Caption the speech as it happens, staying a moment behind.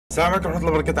السلام عليكم ورحمة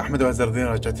الله وبركاته. أحمد وهزردين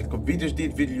رجعت لكم فيديو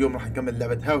جديد. اليوم راح نكمل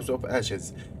لعبة هاوس اوف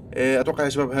اشز. أتوقع يا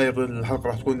شباب هاي الحلقة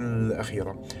راح تكون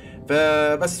الأخيرة،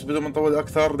 فبس بدون ما نطول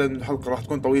أكثر لأن الحلقة راح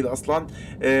تكون طويلة أصلا.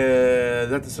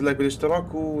 لا تنسوا اللايك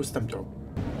والاشتراك واستمتعوا.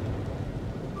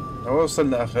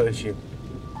 وصلنا آخر شيء.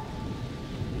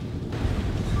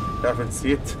 تعرف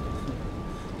نسيت.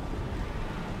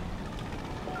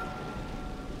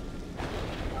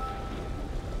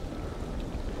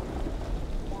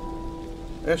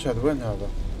 ايش هذا؟ وين هذا؟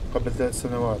 قبل 3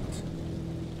 سنوات.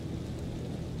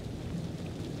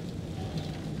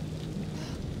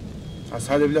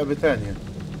 بس هذه بلعبة ثانية.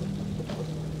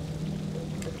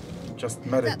 Just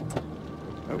married.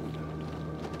 Oh.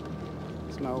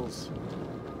 Smells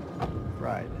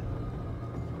fried.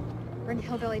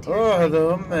 اوه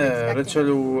هذا هم ريتشل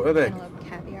وإريك.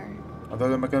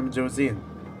 هذول لما كانوا متجوزين.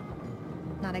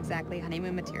 Not exactly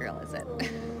honeymoon material, is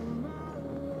it?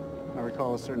 I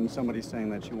recall somebody saying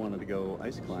that she wanted to go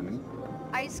ice climbing.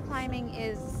 Ice climbing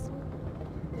is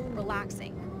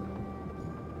relaxing.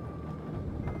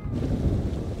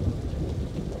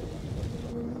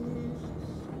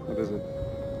 What is it?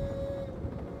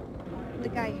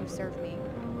 The guy who served me,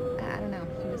 I don't know,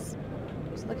 he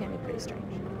was looking at me pretty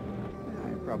strange. Yeah,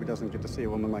 he probably doesn't get to see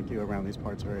a woman like you around these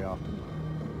parts very often,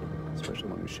 especially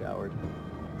when you showered.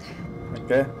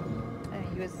 Okay.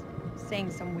 He was saying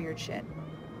some weird shit.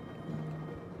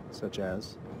 Such as?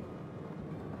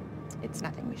 It's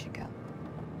nothing, we should go.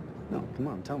 No, come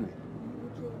on, tell me.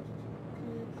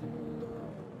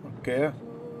 Okay.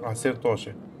 راح يصير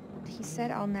طوشة. He said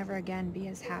I'll never again be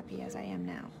as happy as I am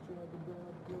now.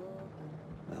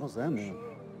 The hell's that mean?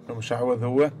 مشعوذ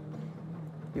هو؟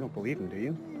 You don't believe him, do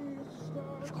you?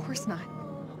 Of course not.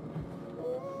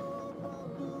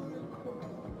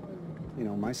 You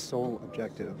know, my sole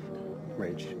objective,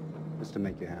 Rach, is to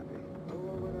make you happy.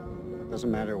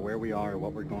 Doesn't matter where we are or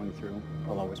what we're going through,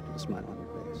 I'll always put a smile on your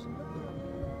face.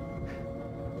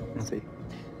 See?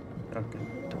 Okay.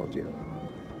 Told you.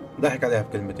 ضحك عليها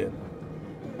بكلمتين.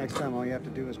 Next time all you have to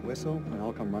do is whistle and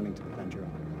I'll come running to defend your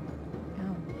honor.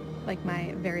 Oh, like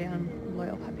my very own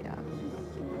loyal puppy dog.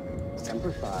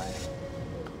 Semper Fi.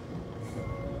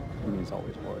 It means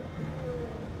always loyal.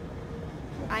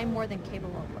 I'm more than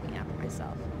capable of looking out for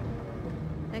myself.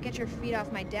 Now get your feet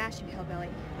off my dash, you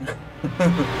hillbilly.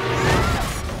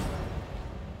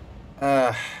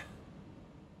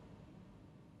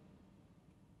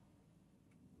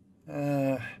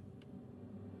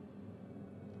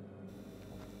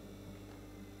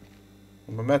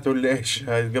 هم ماتوا ولا ايش؟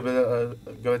 هاي قبل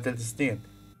 3 سنين.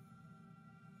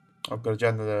 اوكي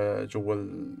رجعنا جوا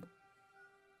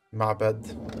المعبد.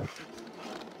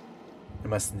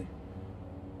 يمسني.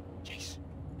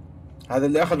 هذا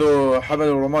اللي اخذوا حمل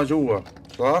ورماه جوا،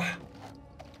 صح؟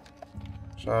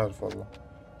 مش عارف والله.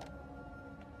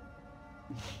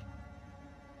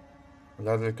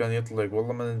 هذا اللي كان يطلق،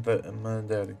 والله ما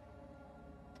نداري.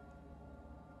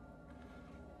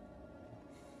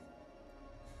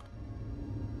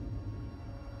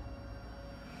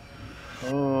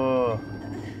 اوه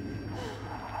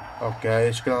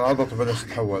اوكي شكلها انعضت وبلشت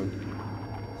تتحول.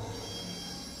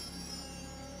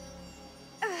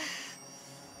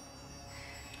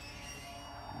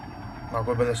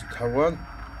 معقول بلشت تتحول؟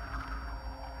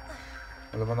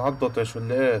 ولا ما انعضتش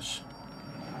ولا ايش؟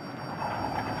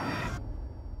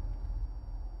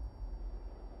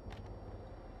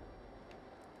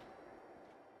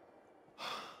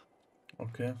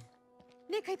 اوكي.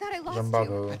 Nick, I thought I lost جنب بعض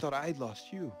you. هذول. I thought I'd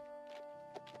lost you.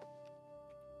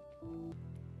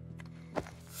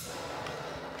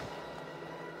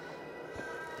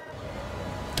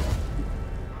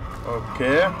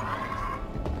 اوكي.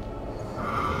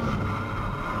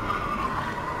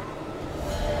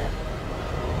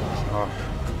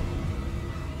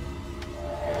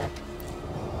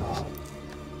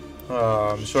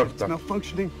 مش وقتها. It's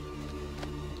malfunctioning.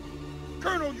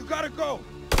 Colonel, you gotta go.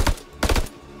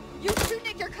 You too,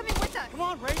 Nick, you're coming with us. Come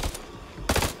on, Ray.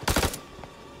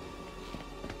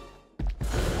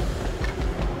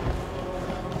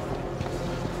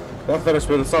 تأثرش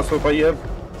بالرصاص طيب.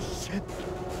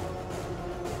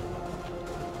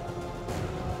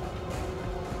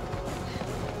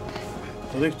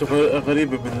 طريقته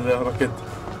غريبة بالركض.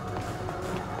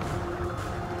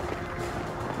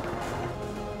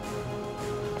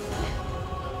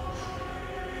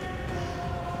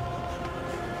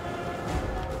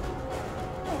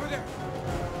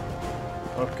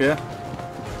 اوكي.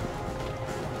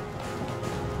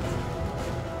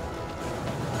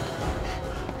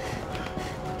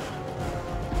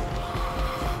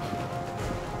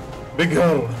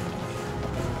 بقهر.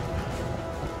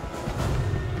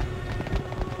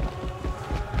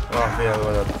 راح فيها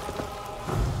الولد.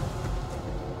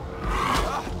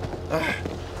 اوه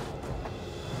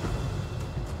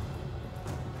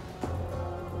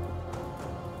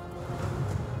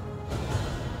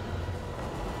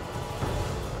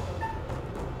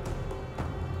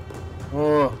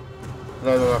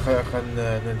لا لا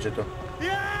خلنا ننجده.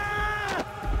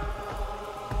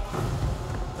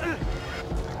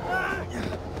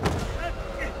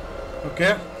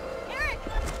 اوكي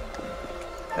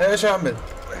ايش اعمل؟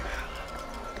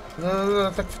 لا لا لا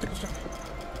تكفى.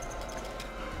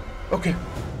 اوكي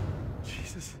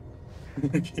Jesus.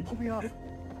 Pull me off.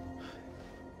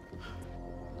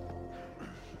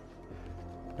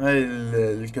 هاي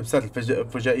الكبسات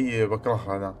الفجائية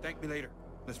بكرهها انا. Thank me later.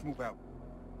 Let's move out.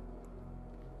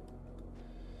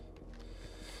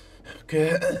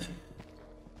 اوكي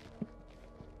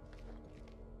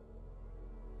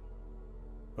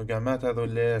وقع مات هذا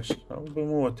ولا ايش؟ او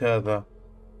بموت هذا.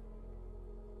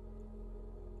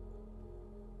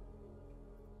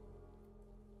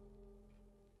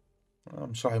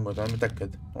 مش راح يموت انا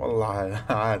متأكد والله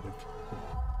عارف.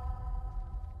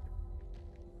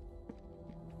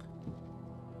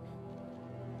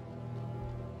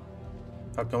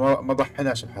 اوكي ما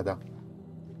ضحيناش بحدا.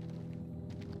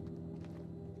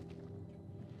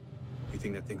 You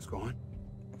think that thing's gone?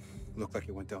 Looked like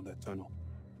it went down that tunnel.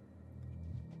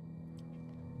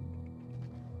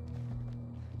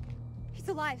 He's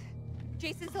alive.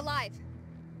 Jason's alive.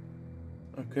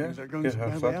 اوكي Things are going كيف so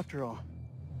badly صار؟ after all.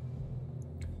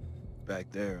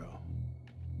 Back there.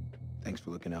 Thanks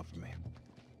for looking out for me.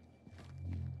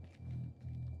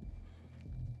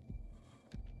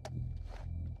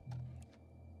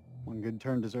 One good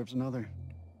turn deserves another.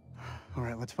 All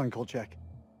right, let's find Kolchak.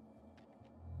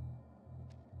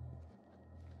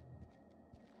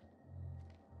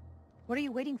 What are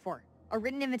you waiting for? A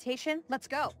written invitation? Let's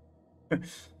go.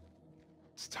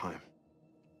 It's time.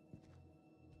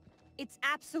 It's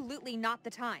absolutely not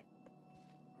the time.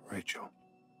 Rachel,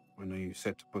 I know you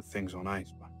said to put things on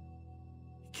ice, but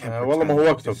you can't والله ما هو pretend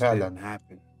like وقته this فعلا. didn't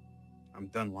happen. I'm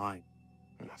done lying,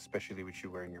 especially with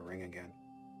you wearing your ring again.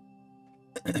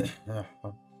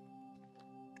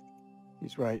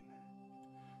 He's right.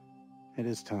 It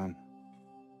is time.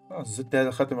 زدت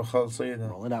هذا ختم الخالصين.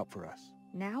 Roll it out for us.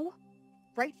 Now?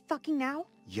 Right fucking now?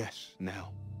 Yes,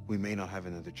 now. We may not have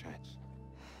another chance.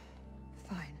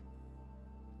 Fine.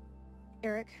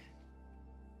 Eric,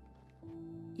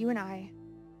 you and I,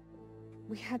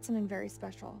 we had something very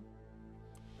special.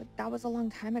 But that was a long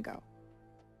time ago.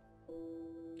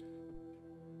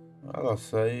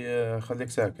 خلاص هي خليك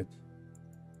ساكت.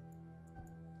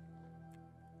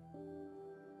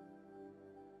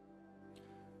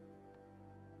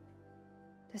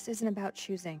 This isn't about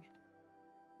choosing.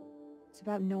 It's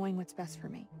about knowing what's best for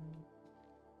me.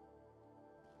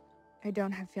 I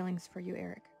don't have feelings for you,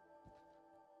 Eric.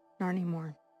 Not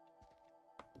anymore.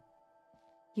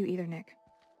 You either, Nick.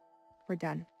 We're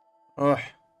done. اوح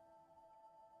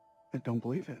I don't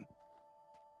believe it.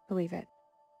 Believe it.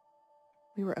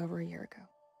 We were over a year ago.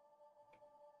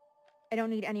 I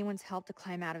don't need anyone's help to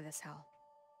climb out of this hell.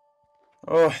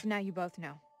 اوح So now you both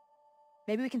know.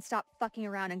 Maybe we can stop fucking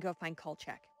around and go find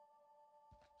Kolchak.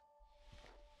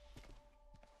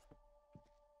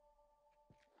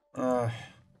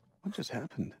 What just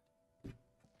happened?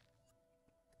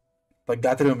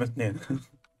 طقعت لهم اثنين.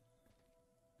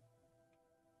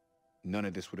 None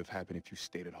of this would have happened if you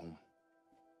stayed at home.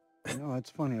 No, it's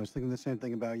funny. I was thinking the same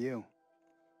thing about you.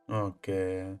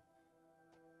 اوكي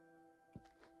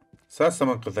ساسا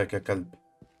منقذك يا كلب.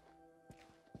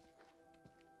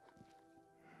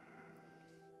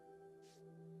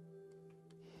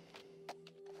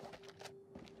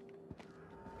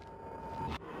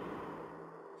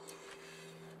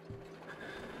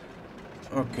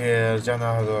 اوكي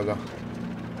رجعنا هذولا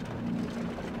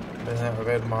بناء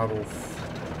غير معروف.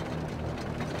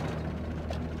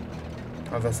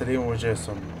 هذا سليم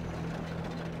وجيسون.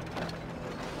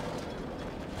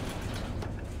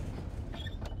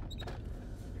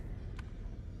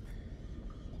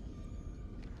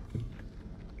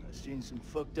 I've seen some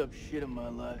fucked up shit in my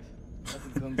life.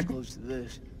 Nothing comes close to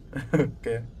this.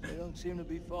 اوكي They don't seem to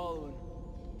be following.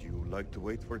 Do you like to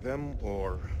wait for them,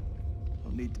 or...?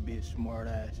 Don't need to be a smart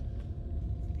ass.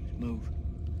 Just move.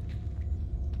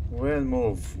 وين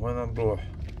موف؟ وين نروح؟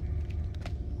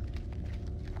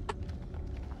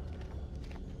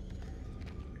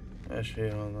 ايش في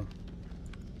هذا؟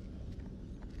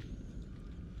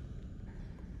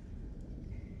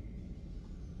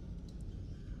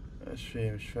 ايش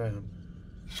في؟ مش فاهم.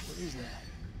 What is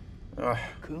that?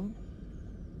 Coon?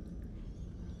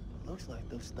 Looks like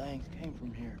those things came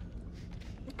from here.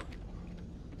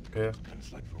 اوكي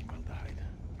Smells like formaldehyde.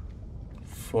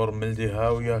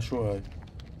 فورمالديهاوية شو هاي؟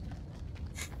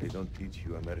 They don't teach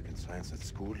you American science at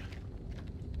school.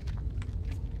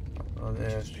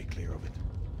 ايش؟ Stay clear of it.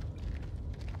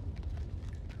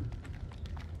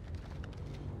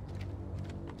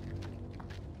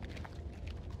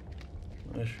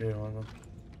 ايش في هذا؟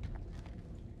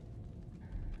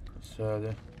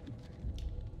 السادة.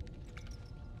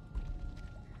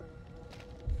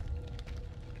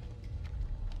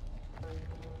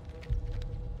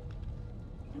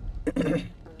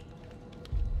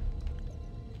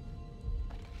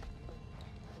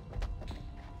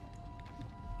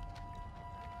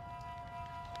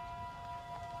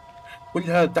 كل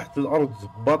هذا تحت الأرض،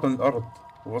 باطن الأرض،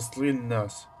 واصلين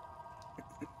الناس.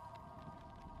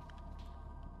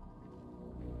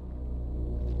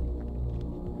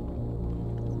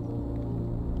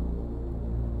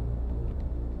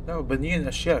 لا وبنيين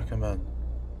أشياء كمان.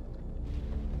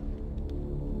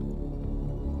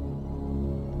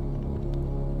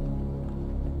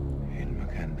 إيه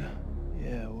المكان ده؟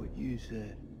 Yeah, what you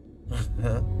said.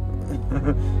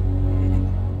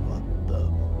 What the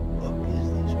fuck is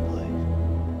this place?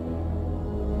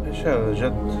 ايش هذا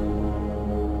جد؟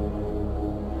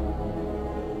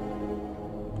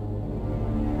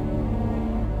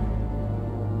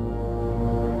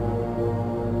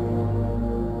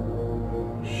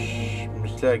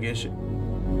 مش لاقي شيء،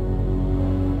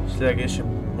 مش لاقي شيء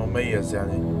مميز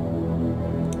يعني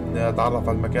اني اتعرف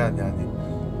على المكان يعني.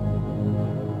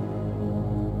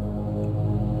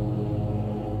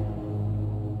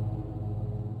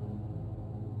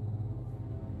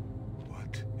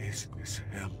 What is this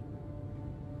hell?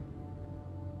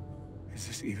 Is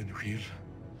this even real?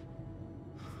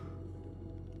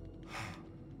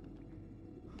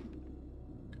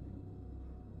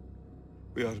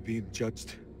 We are being judged.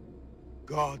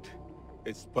 God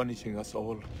is punishing us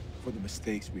all for the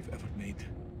mistakes we've ever made.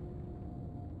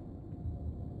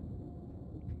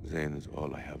 Zayn is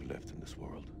all I have left in this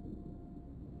world.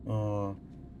 Oh.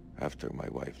 After my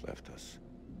wife left us,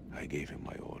 I gave him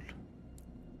my all.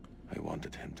 I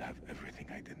wanted him to have everything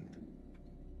I didn't.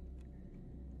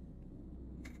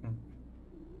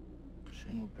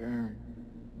 Single parent.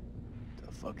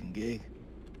 Tough fucking gig.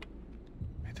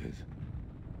 It is.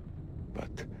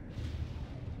 But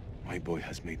my boy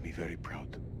has made me very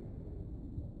proud.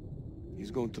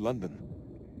 He's going to London,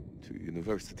 to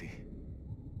university.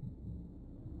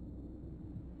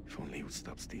 If only he would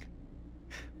stop stealing.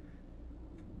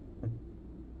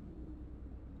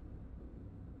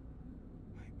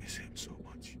 I miss him so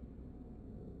much.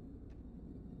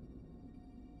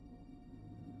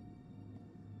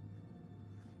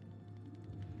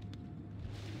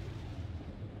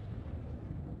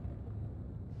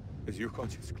 Is your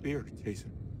conscience clear,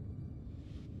 Jason?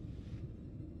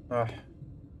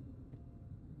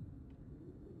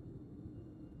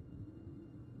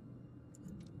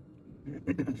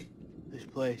 This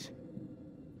place.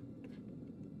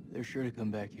 They're sure to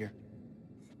come back here.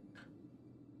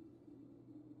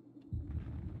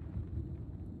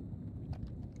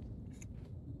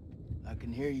 I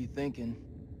can hear you thinking.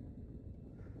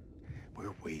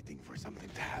 We're waiting for something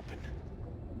to happen.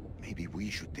 Maybe we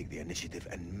should take the initiative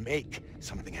and make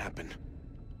something happen.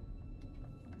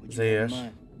 What'd you have in Yes.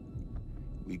 mind?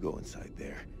 We go inside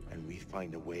there and we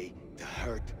find a way to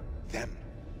hurt them.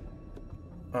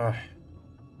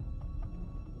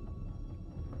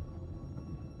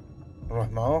 نروح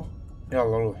معه؟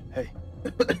 يلا روح. Hey,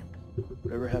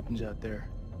 whatever happens out there,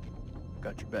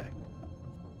 got your back.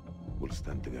 We'll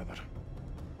stand together.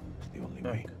 It's the only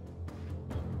way.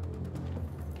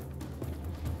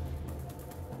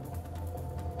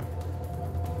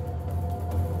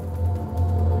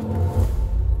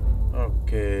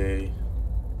 اوكي.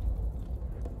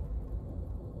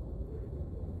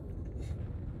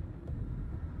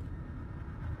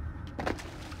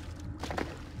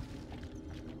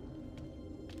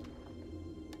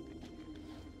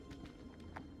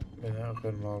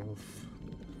 غير معروف.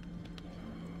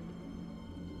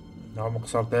 عمق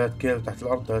صار 3 كيلو تحت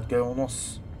الأرض، 3 كيلو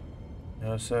ونص.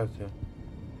 يا ساتر.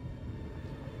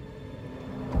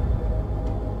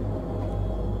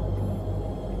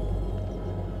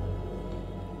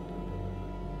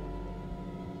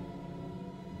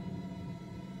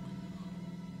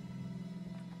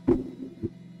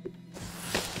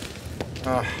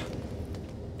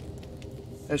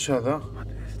 ايش هذا؟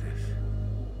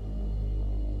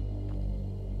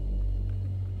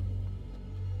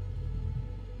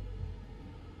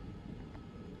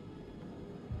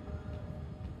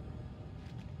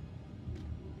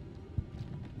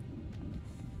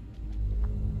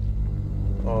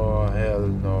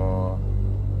 هيل نو.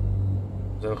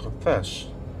 زي الخفاش.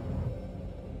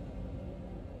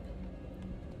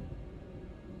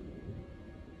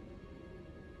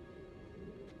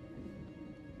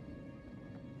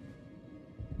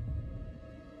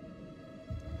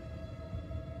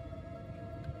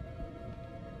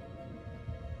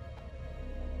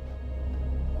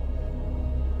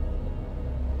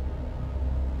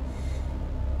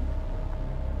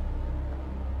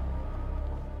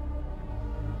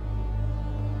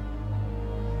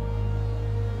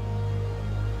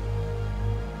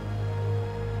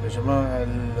 يا جماعة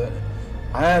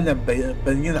عالم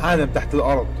بانيين عالم تحت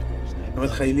الأرض،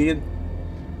 متخيلين؟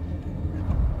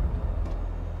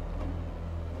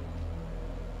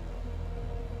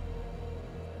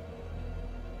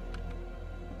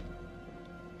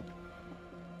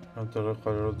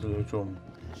 طريقة لرد الهجوم،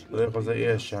 طريقة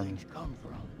زي ايش يعني؟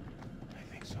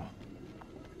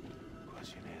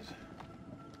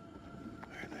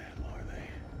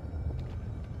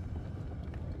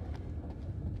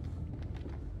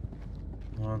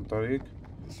 عن طريق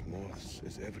This moths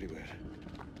is everywhere.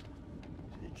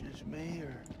 Is it just me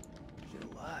or is it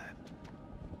alive?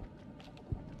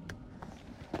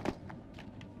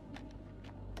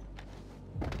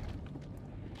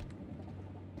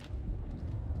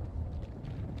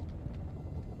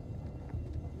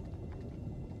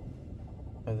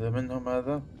 هذا منهم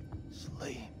هذا؟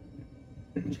 Sleep.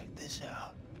 Check this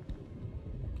out.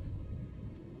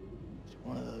 It's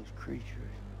one of those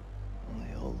creatures,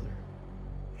 only older,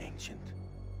 ancient.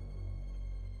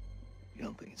 You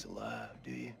don't think it's alive,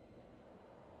 do you?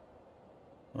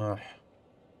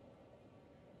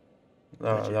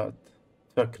 لا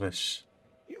تفكرش.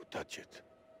 You touch it.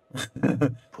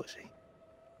 Pussy.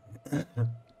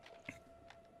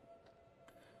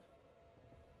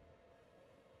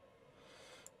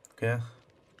 اوكي.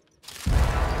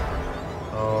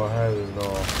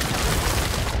 هلو.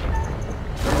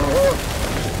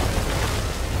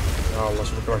 يا الله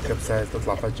شو بكره الكبسة هاي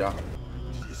تطلع فجأة.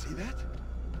 Did you see that?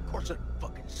 Of course I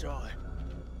fucking saw it.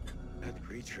 That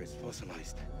creature is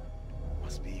fossilized.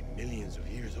 Must be millions of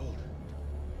years old.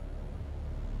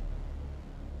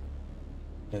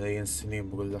 ملايين السنين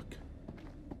بقول لك.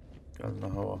 كأنه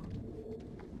هوا.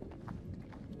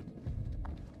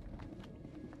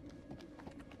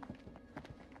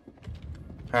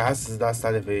 حاسس دعست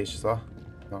عليه في ايش صح؟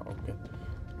 لا اوكي.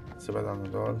 سبعد عن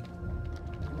هدول.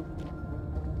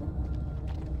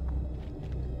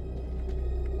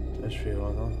 ايش في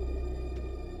هون؟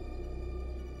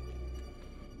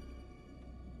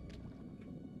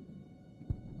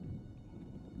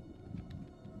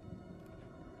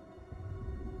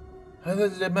 هذا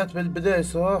اللي مات بالبداية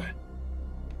صح؟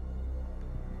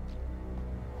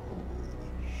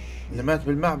 اللي مات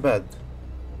بالمعبد.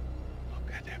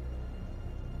 Look at him.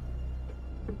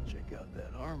 Check out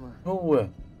that armor. هو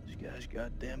This guy's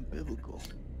goddamn biblical.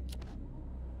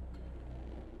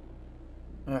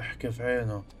 كيف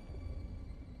عينه.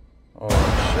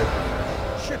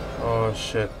 اوه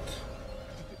شيت.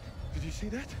 Did you see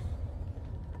that?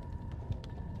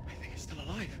 I think he's still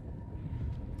alive.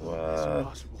 What?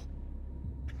 Possible.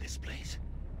 In this place.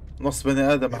 نص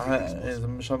بني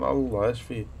ادم مشان الله ايش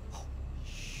فيه؟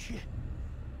 Shit.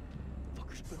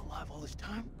 Fucker's been alive all this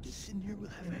time, just sitting here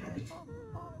with heavy hands.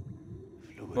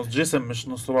 نص جسم مش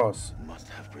نص راس. Must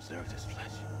have preserved his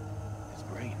flesh. His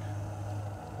brain.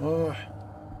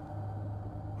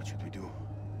 What should we do?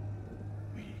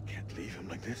 We can't leave him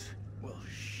like this. Well,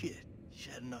 shit.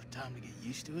 You had enough time to get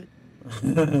used to it?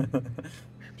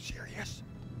 I'm serious.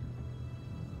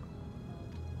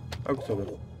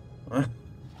 اقتله.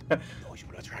 Noise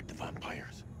will attract the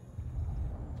vampires.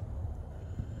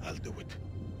 I'll do it.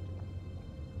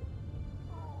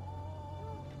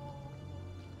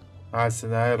 حاسس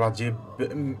هاي راح تجيب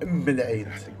ام العيد.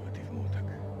 دلوقتي في موتك.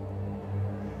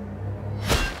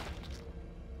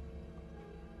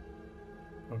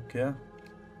 اوكي.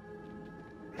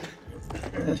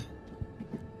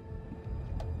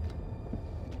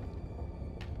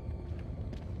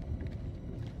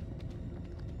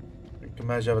 يمكن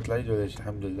ما جابت العيد ولا ايش.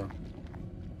 الحمد لله.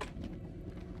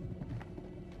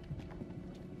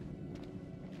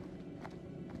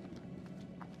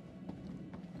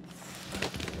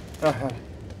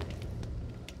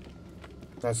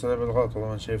 لا سلام بالغلط والله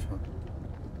ما شايفها.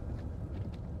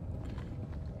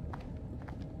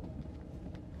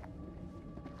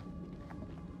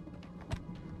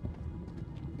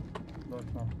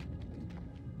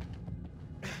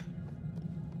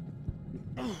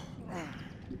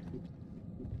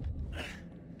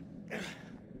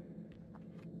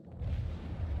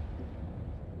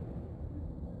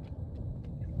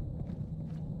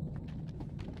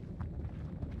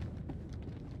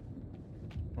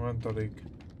 وين طريق؟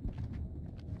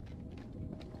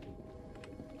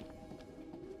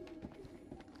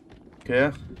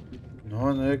 كيف؟ من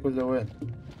هون هيك ولا وين؟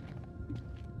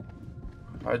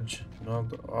 حج من هون.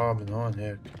 من هون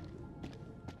هيك.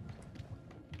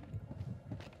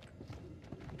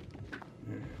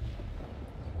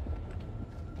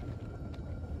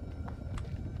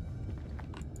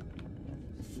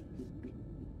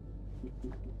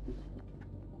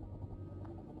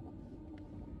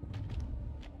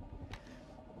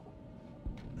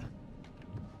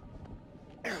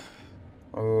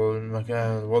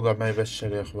 مكان الوضع ما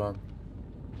يبشر يا اخوان،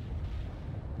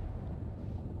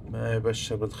 ما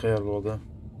يبشر بالخير الوضع.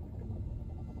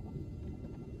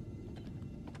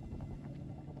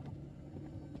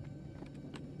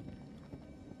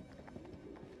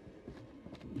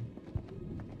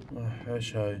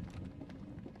 ايش هاي؟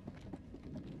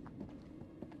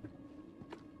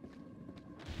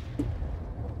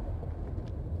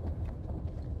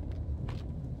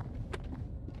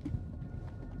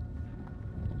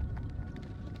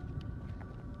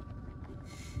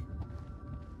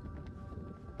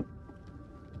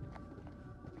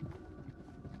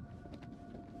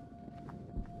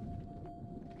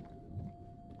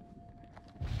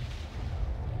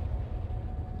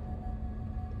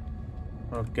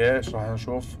 اوكي ايش راح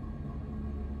نشوف؟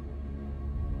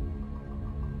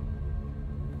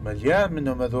 مليان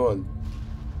منهم هذول.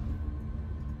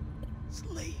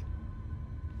 Sleep.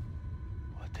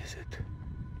 What is it?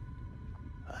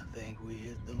 I think we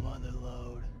hit the mother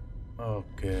load.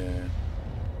 اوكي.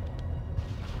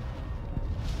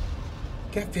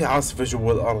 كيف في عاصفة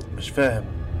جوا الارض؟ مش فاهم.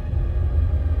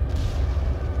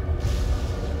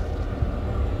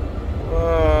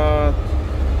 وات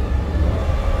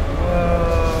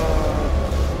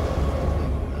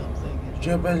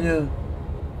جبل يا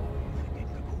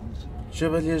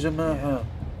جبل يا جماعة.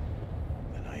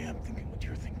 And I am thinking what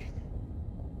you're thinking.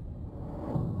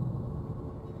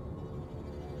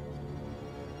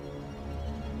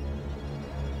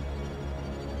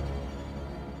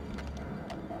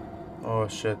 اوه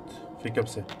شيت، في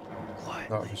كبسة.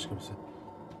 لا مش كبسة،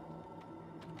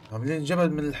 عاملين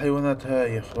جبل من الحيوانات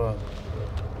هاي يا اخوان.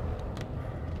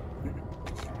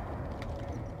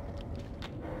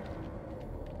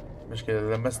 مشكلة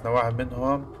إذا لمسنا واحد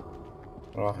منهم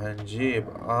راح نجيب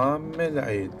عام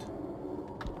العيد.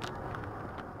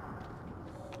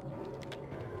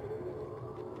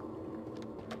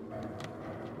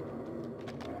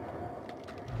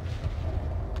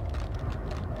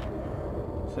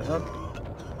 سهم؟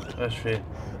 ايش فيه؟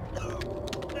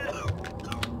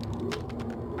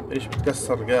 ايش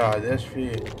بتكسر قاعد؟ ايش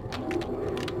فيه؟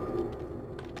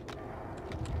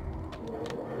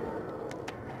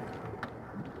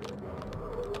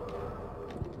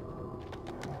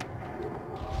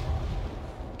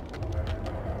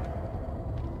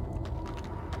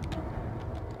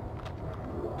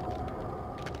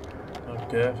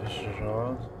 اوكي في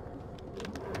الشجرات.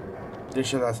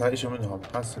 ليش العس على اشي منهم؟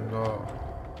 حاسس انه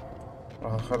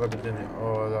راح نخرب الدنيا.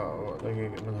 اوه لا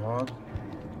دقيقة من هون.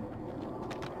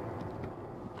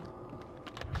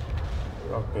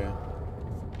 اوكي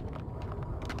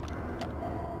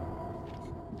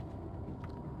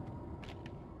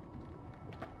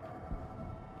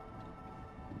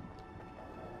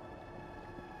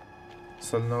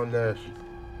وصلنا ولا ايش؟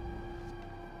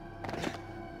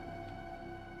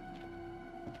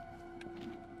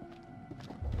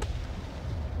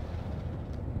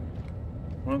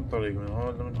 وين الطريق؟ من هون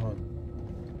ولا من هون؟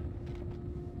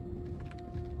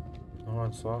 من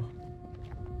هون صح؟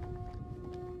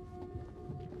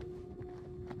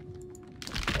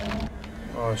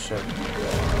 اوه شيت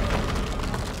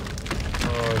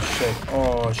اوه شيت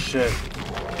اوه شيت.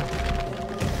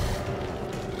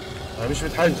 هاي مش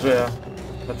متحجرة،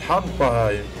 متحنطة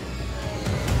هاي.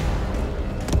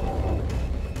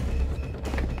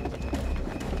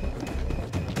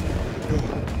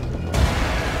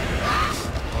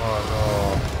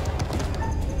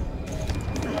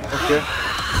 اوكي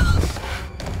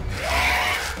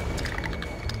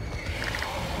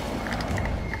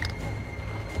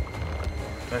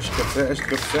ايش كبسة؟ ايش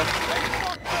كبسة؟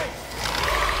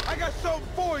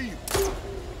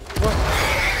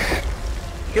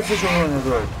 كيف يجون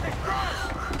هذول؟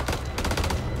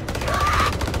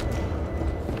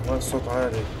 والله الصوت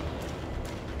عالي.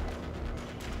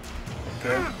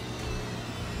 اوكي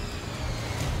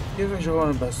كيف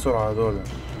يجون بهالسرعة هذول؟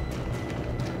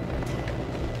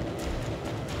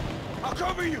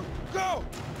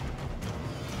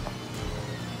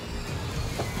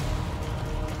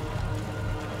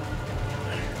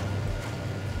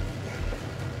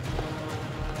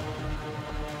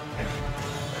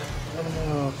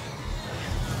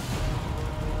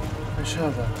 ايش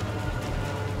هذا؟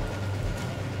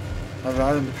 هذا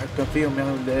العالم بيتحكم فيهم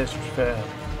يعني ولا ايش؟ مش فاهم.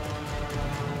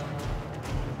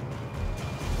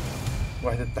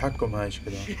 وحدة التحكم هاي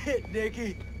شكلها. Shit,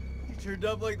 Nicky. You turned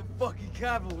up like the fucking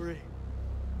cavalry.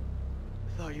 I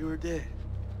thought you were dead.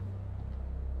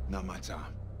 Not my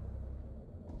time.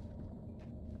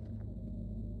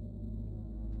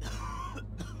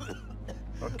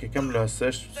 اوكي كملوا هسه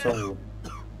ايش بتسووا؟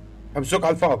 حبسوك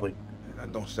على الفاضي.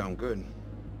 That don't sound good.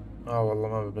 والله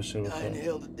ما ببشر I بالخير.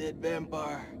 inhaled a dead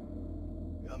vampire.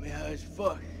 Got me high as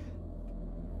fuck.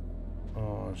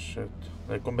 اوه شيت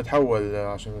يكون بتحول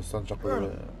عشان يستنشق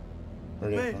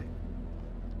الريحة.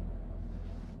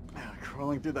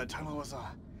 Crawling through that tunnel was a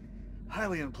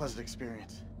highly unpleasant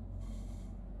experience.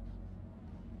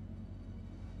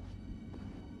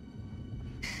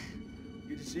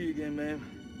 Good to see you again, man.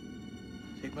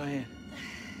 Take my hand.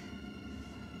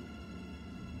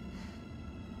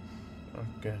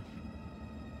 اوكي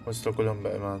وصلوا كلهم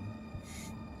بأمان.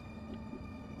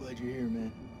 Glad you're here,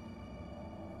 man.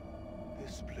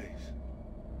 This place.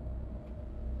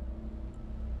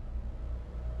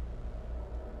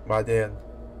 بعدين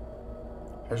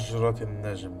حجرة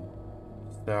النجم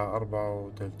الساعة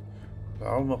 4:03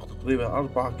 العمق تقريبا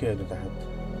 4 كيلو تحت.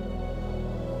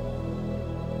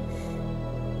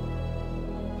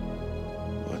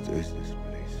 What is this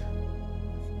place?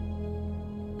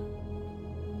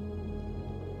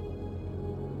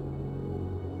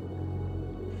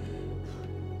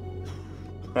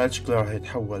 هذا شكله راح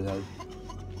يتحول هذا.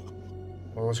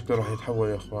 والله شكله راح يتحول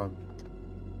يا اخوان.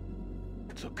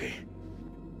 It's okay.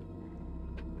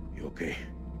 You okay?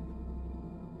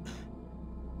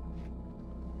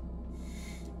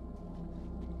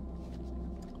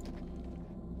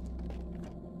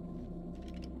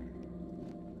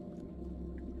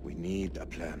 We need a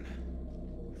plan.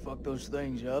 Fuck those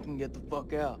things up and get the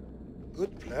fuck out.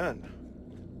 Good plan.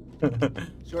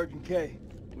 Sergeant K,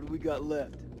 what do we got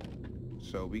left?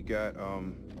 So we got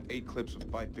 8 clips of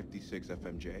 556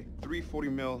 FMJ, 3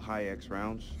 40mm high X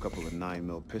rounds, a couple of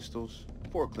 9mm pistols,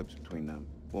 4 clips between them.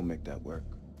 We'll make that work.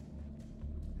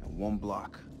 And 1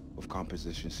 block of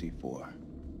composition C4.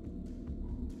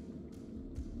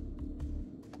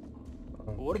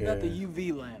 What about the UV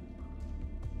lamp?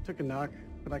 Took a knock,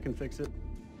 but I can fix it.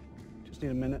 Just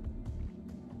need a minute.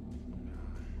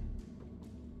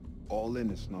 All in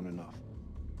is not enough.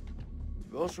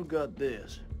 We've also got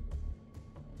this.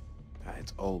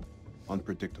 It's all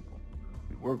unpredictable.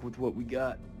 We work with what we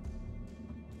got.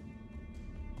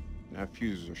 Our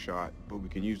fuses are shot, but we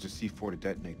can use the C4 to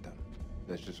detonate them.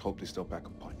 Let's just hope they still back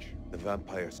a punch. The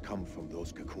vampires come from those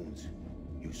cocoons.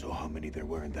 You saw how many there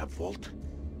were in that vault?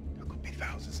 There could be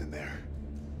thousands in there.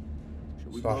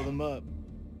 Should we blow them up?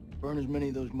 Burn as many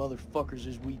of those motherfuckers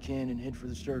as we can and head for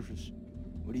the surface.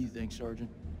 What do you think,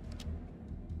 Sergeant?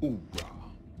 Hoorah.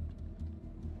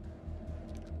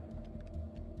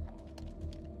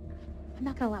 I'm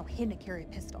not gonna allow him to carry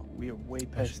a pistol. We are way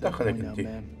past that point now,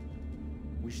 man.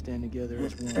 We stand together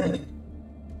as one.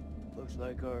 Looks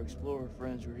like our explorer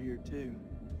friends are here too.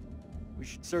 We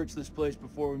should search this place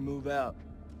before we move out.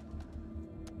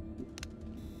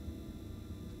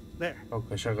 There.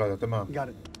 اوكي شغالة تمام. Got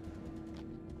it.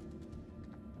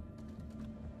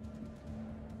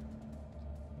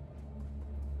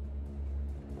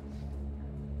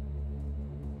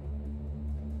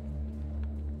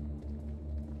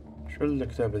 شو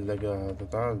الكتاب اللي لقاه هذا؟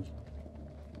 تعال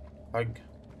حق.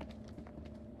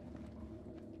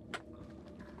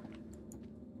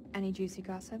 Any juicy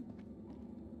gossip?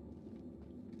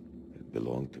 It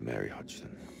belonged to Mary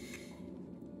Hodgson.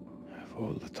 Of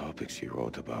all the topics she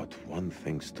wrote about, one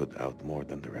thing stood out more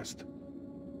than the rest.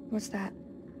 What's that?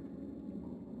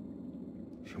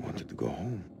 She wanted to go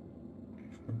home.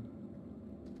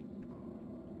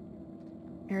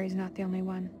 Mary's not the only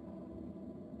one,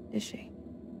 is she?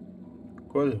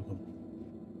 كلهم.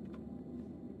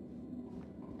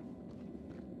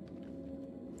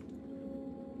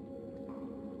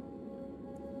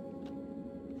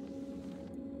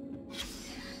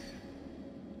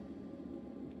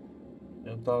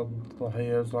 إعطاء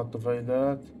الضحية يزرع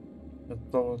الطفيلات،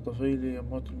 يتطور الطفيلي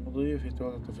يموت المضيف،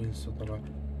 يتولى الطفيل السترات.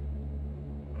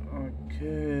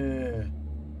 اوكي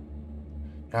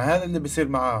يعني هذا اللي بيصير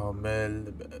معاهم.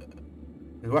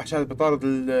 الوحش هذا بيطارد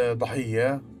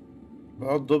الضحية،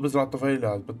 بعضه بزرع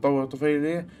الطفيلات، بتطور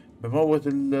الطفيلة، بموت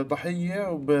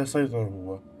الضحية وبسيطر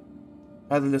هو.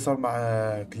 هذا اللي صار مع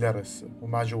كلاريس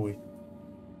ومع جوي.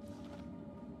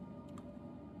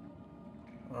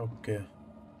 اوكي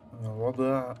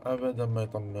الوضع ابدا ما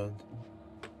يطمن.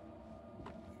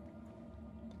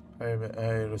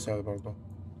 هاي الرسالة برضو.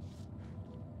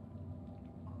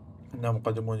 انهم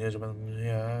مقدمون يجب ان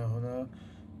ننهيها هنا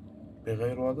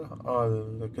بغير واضح.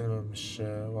 الكلمة مش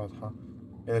واضحة.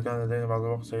 إذا كان لدينا بعض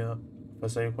الوقت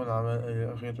فسيكون العمل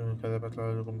الأخير من كتابة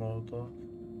العلاج الموضوع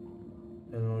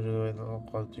الموجودة بين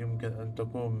الأوقات. يمكن أن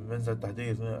تكون منزل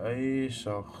تحديث من أي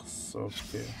شخص.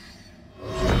 أوكي.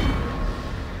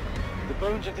 The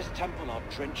bones of this temple are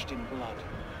drenched in blood.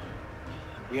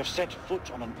 We have set foot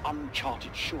on an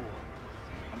uncharted shore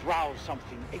and roused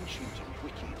something ancient and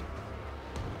wicked.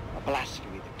 A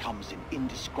blasphemy that comes in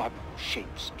indescribable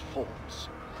shapes and forms.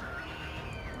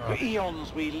 For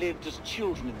eons we lived as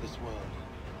children in this world,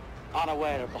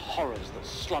 unaware of the horrors that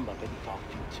slumber beneath our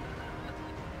feet.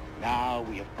 Now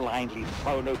we have blindly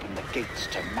thrown open the gates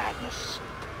to madness.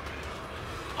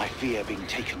 I fear being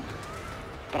taken,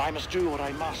 but I must do what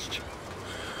I must.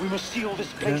 We must seal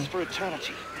this place for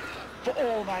eternity, for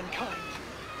all mankind.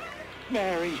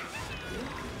 Mary,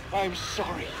 I'm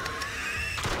sorry.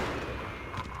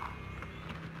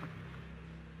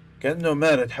 كأنه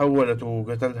ماري تحولت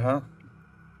وقتلها.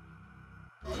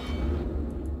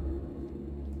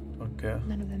 اوكي.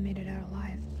 None of them made it out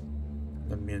alive.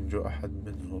 لم ينجو أحد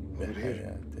منهم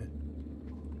بحياته.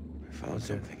 I found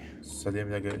something. سليم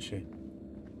لقى شيء.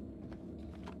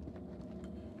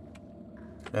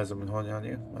 لازم من هون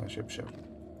يعني ماشي ابشر.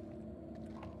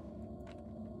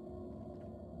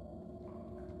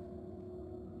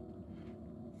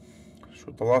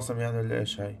 شو طلاسم يعني ولا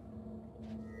ايش هاي؟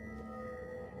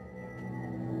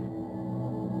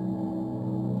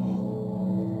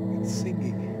 It's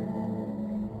singing.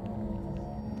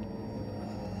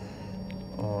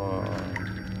 Are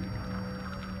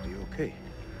you okay?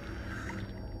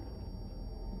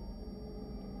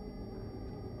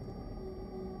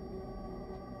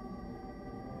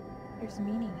 There's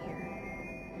meaning here.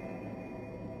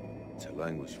 It's a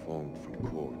language formed from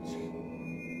chords,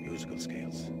 musical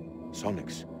scales,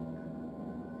 sonics.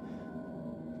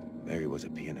 Mary was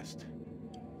a pianist.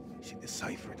 She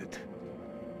deciphered it.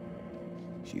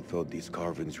 She thought these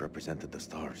carvings represented the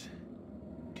stars.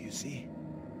 Do you see?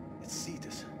 It's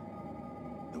Cetus,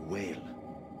 the whale.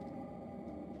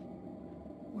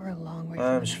 We're a long way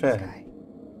from the sky.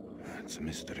 It's a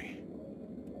mystery.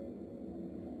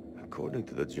 According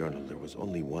to the journal, there was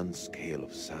only one scale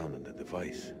of sound in the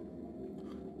device.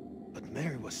 But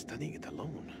Mary was studying it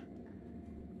alone.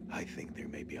 I think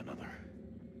there may be another.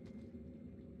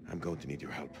 I'm going to need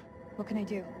your help. What can I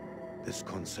do? This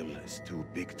console is too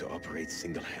big to operate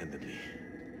single-handedly.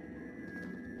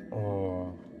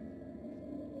 Oh.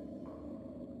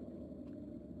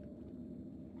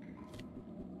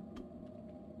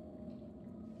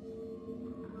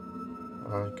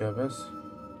 الكبس.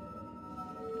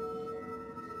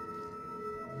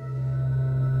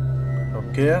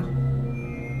 اوكي.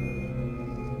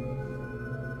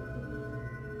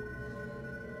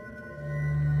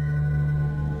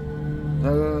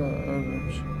 لا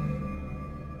امشي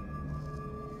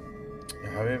يا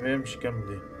حبيبي، امشي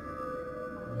كملي.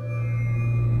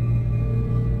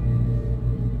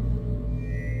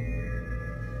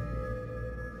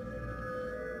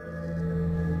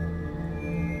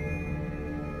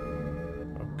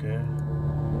 اوكي.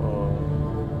 اوه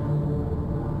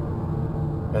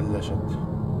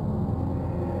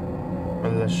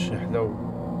بلش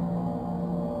يحلو.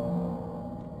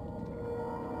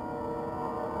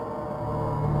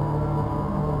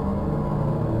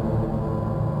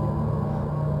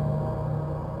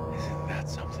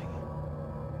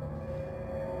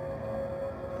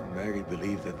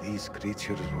 Believe that these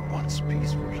creatures were once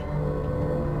peaceful.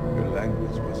 Their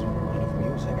language was one of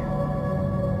music.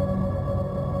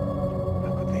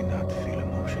 How could they not feel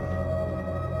emotion?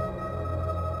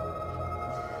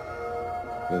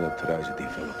 Then a tragedy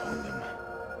fell upon them.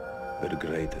 Their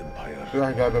great empire.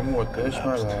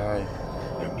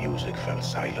 Their music fell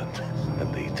silent, and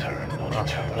they turned on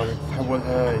each other.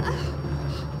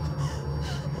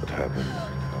 What happened?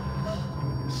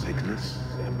 Sickness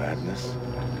and madness.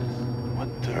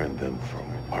 What turned them from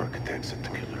architects into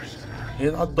killers?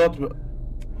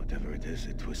 Whatever it is,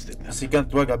 it twisted them.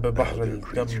 Now they're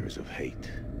creatures of hate,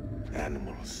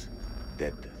 animals,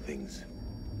 dead things.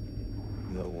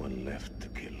 No one left to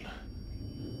kill.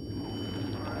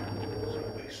 So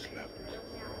they slept,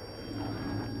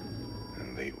 and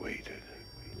they waited.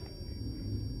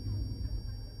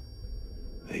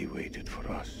 They waited for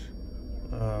us.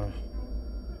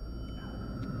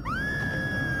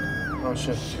 Oh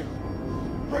shit.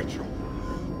 Rachel!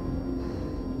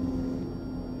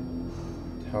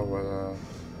 تحول.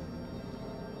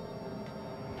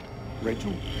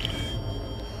 Rachel?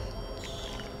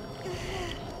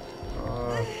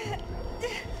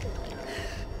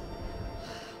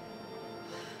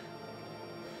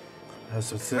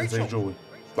 هسه تصير زي جوي.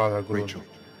 طلع لها قرون.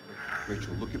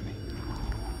 Rachel, look at me.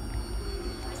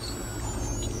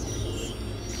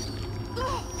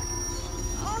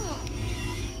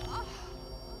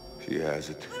 She has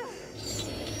it.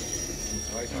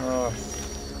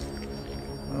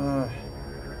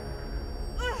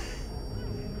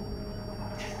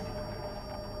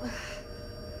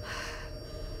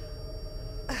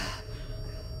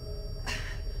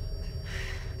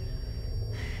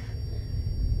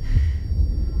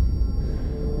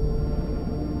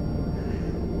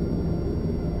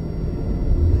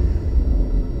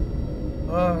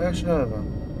 ايش هذا؟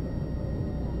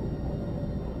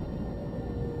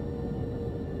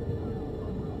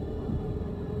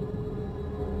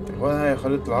 وين هاي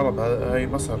خليط العرب؟ هاي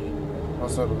مصر،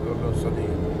 مصر الأردن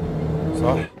السعودية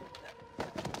صح؟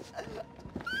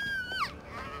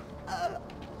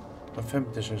 ما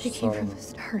فهمتش ايش They came صار. from the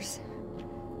stars.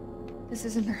 This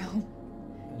isn't their home.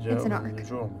 It's جاءوا an من ark.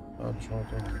 النجوم. هذا شو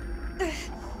موضوع.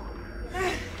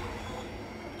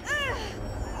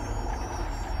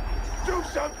 Do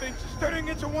something! She's turning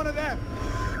into one of them!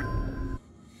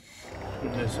 شو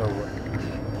بدي اسوي؟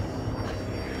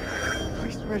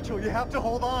 Please, Rachel, you have to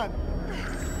hold on.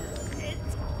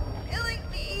 It's killing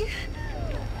me.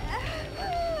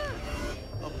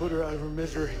 I'll put her out of her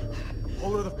misery.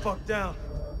 Hold her the fuck down.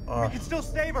 We can still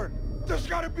save her. There's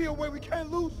gotta be a way, we can't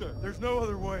lose her! There's no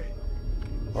other way.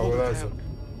 هو لازم.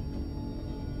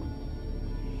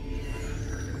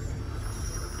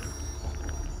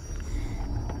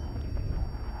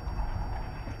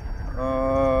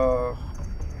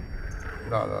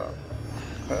 لا لا.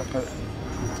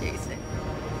 Jason.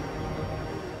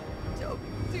 Don't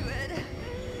do it.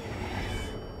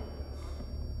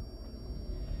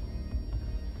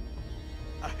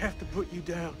 I have to put you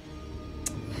down.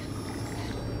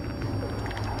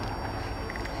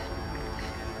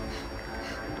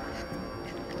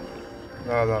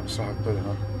 لا لا مش راح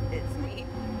اقتلها. It's me.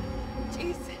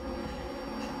 Jason.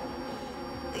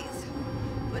 Please,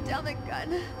 put down the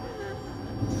gun.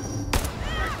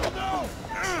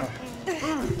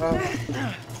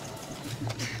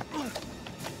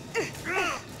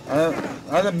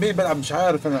 انا مين بلعب مش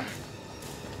عارف انا.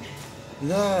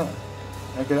 لا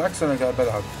لكن العكس انا قاعد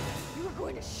بلعب. You were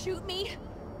going to shoot me?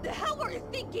 The hell were you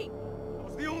thinking? I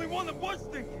was the only one that was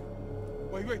thinking.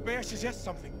 Wait, may I suggest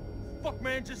something? Fuck,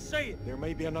 man, just say it. There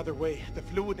may be another way. The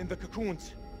fluid in the cocoons.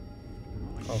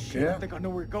 Shit, I think I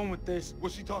know where you're going with this.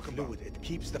 What's he talking about? Fluid, it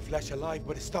keeps the flesh alive,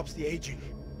 but it stops the aging.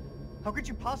 How could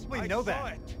you possibly I know saw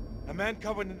that? it. A man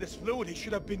covered in this fluid, he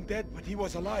should have been dead, but he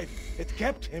was alive. It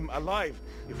kept him alive.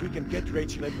 If we can get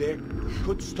Rachel in there, we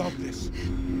could stop this.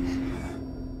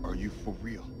 Are you for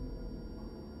real?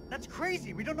 That's crazy.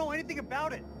 We don't know anything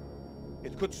about it.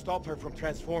 It could stop her from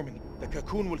transforming. The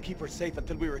cocoon will keep her safe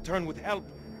until we return with help.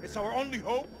 It's our only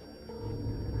hope.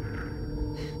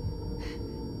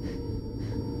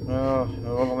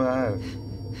 والله ما عارف.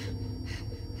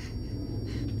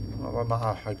 والله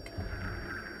معها حق.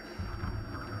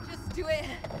 Just do it.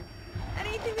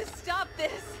 Anything to stop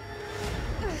this.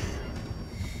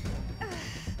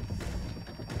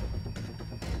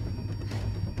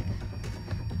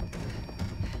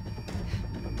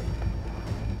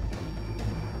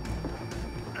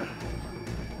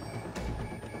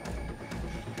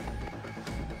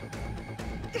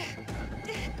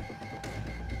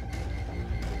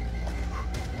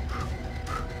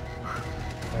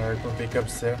 يكون في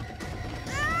كبسة.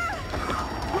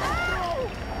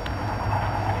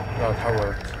 لا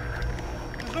تحولت.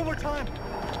 There's no more time.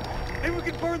 Maybe we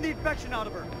can burn the infection out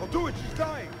of her. I'll do it, she's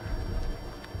dying!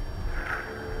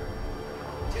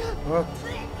 What?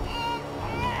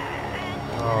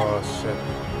 Oh shit.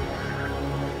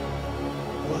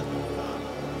 What?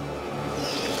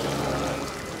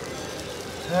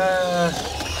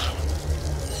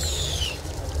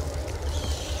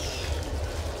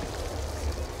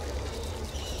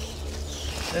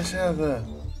 ايش هذا؟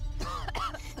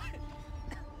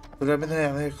 طلع منها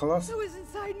يعني هيك خلاص؟ Who is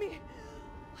inside me?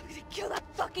 I'm gonna kill that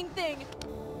fucking thing.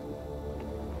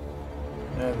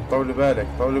 يعني طولي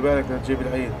بالك لا تجيب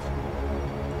العيد.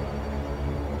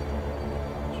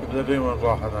 شو بدري وين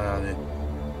راح انا يعني.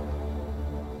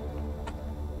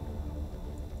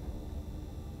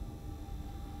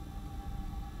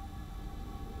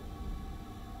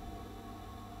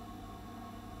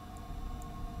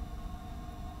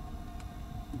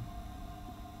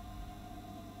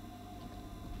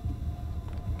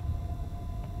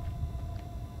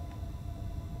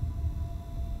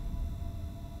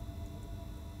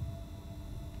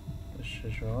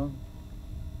 شلون؟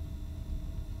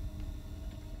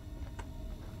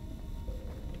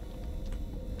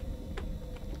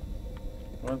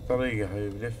 وين الطريقة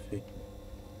حبيبي لفي.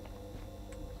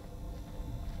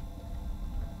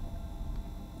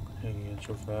 هي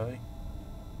نشوف هاي.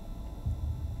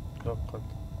 توقد.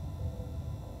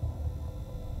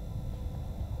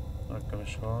 هكا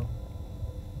مش هون.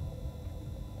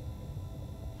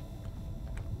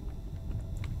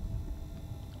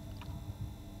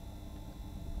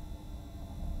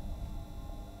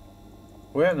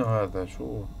 وينه هذا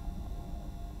شو؟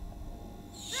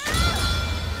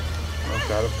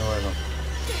 انت عرفنا وينه.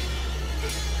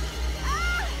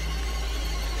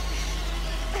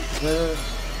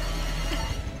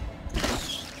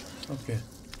 اوكي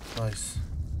نايس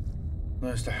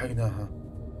نايس لحقناها.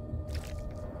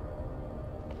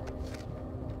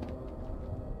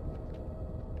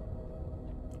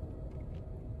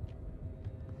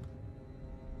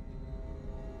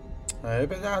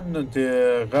 ابعد عنه انت،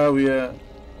 غاوية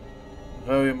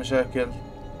مشاكل.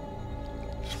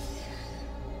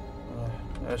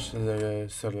 ايش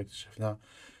السر اللي اكتشفناه؟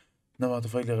 إنما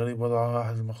طفيلي غريب وضعها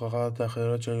أحد المخلوقات داخل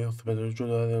رجل يثبت وجود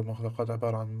هذه المخلوقات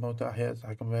عبارة عن موتى أحياء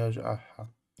تتحكم بها جائحة.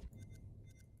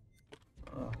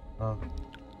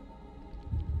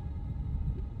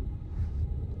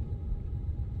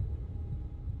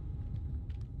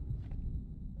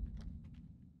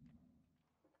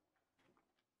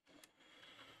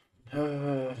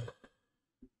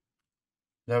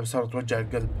 لا صارت توجع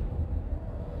القلب.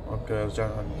 اوكي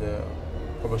رجعنا عند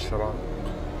قبة الشران،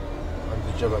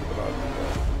 عند الجبل بعد.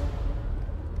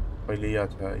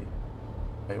 طفيليات هاي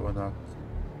حيوانات.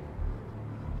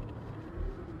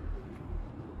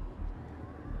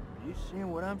 You seeing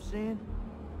what I'm seeing?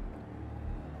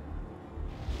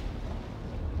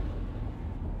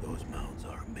 Those mounds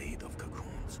are made of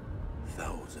cocoons.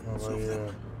 Thousands of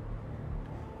them.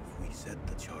 If we set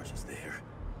the charges there,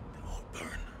 they'll all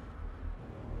burn.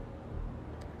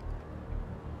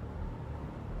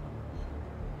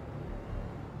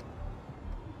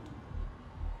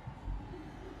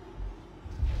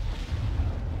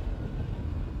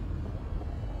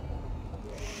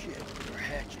 Shit, they're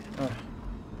hatching.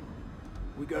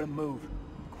 We gotta move.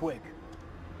 Quick.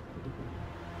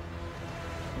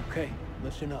 Okay,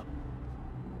 listen up.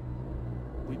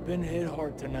 We've been hit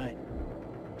hard tonight.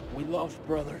 We lost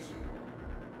brothers.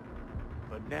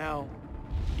 But now,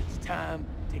 it's time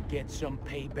to get some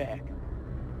payback.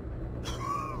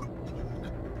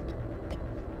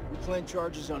 We plant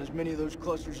charges on as many of those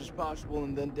clusters as possible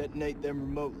and then detonate them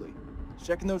remotely.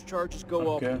 Second those charges go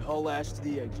off, we haul ass to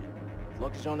the exit. If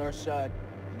luck is on our side,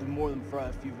 we'll do more than fry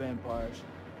a few vampires.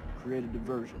 Create a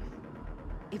diversion.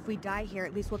 If we die here,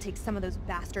 at least we'll take some of those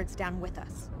bastards down with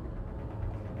us.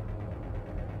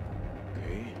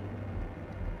 Okay.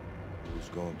 Who's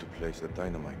going to place the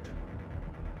dynamite?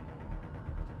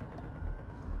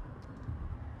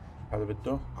 هذا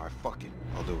بده؟ Alright, fuck it.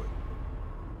 I'll do it.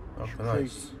 اوكي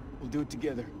نايس. We'll do it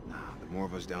together. Nah, the more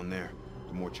of us down there,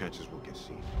 the more chances we'll get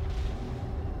seen.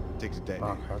 Take the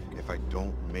detonator. If I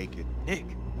don't make it... Nick!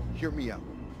 Hear me out.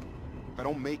 If I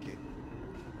don't make it,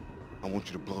 I want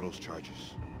you to blow those charges.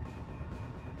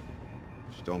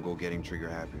 Just don't go getting trigger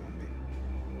happy on me.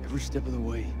 Every step of the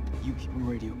way, you keep in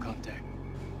radio contact.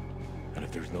 And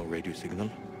if there's no radio signal,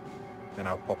 then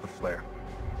I'll pop a flare.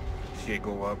 See it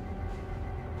go up,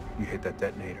 you hit that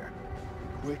detonator.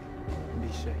 Quick, and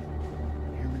be safe.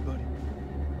 You hear me, buddy?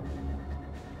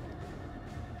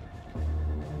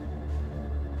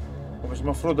 ومش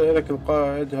المفروض إلك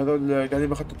القائد هذول قاعدين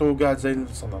بخططوا قاعد زي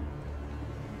الصنم.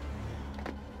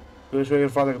 كل شوي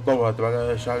يرفع لك الضوء تبع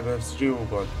الأشعة البنفسجية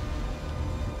وقعد.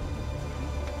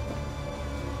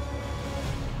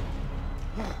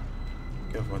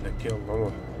 كيف بدك يلا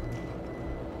روح.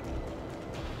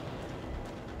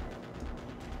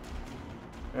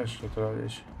 ايش طلع لي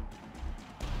شيء؟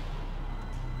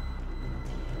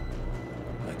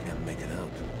 I can't make it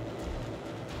out.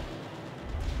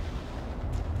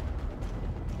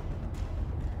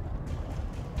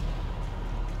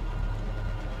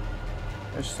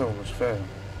 ايش سوى مش فاهم.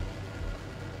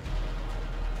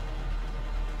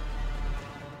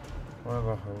 وين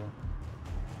راح هو؟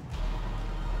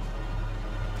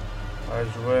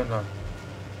 وينه؟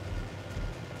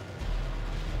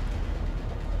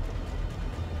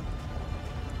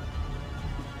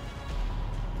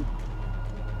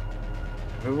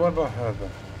 من وين راح هذا؟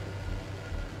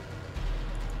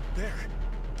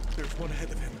 There's one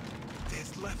ahead of him. To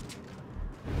his left.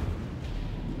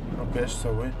 اوكي ايش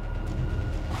سوي؟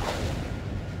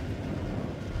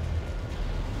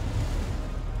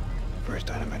 First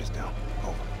dynamite is down.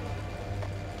 Over.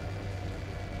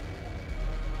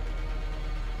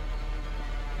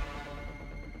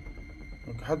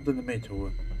 اوكي حد الميت هو.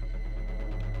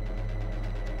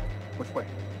 Which way?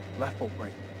 Left or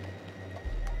right?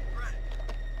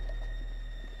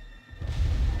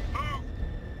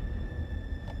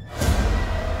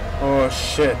 Oh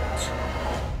shit.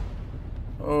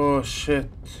 Oh shit.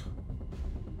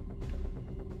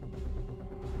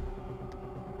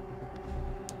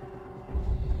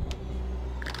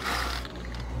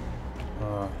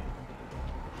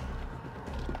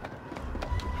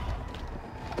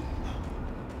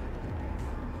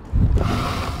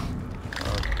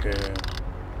 اوكي.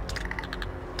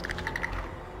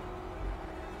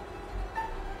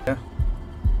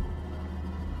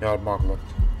 يا رب ما اغلط.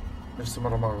 نفس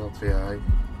مرة ما اغلط فيها هاي.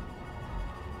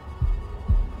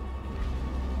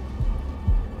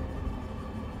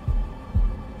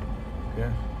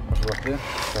 واحدة.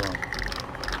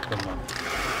 تمام.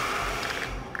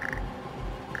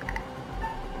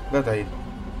 لا تعيد،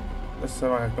 لسه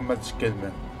ما كملتش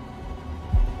كلمة.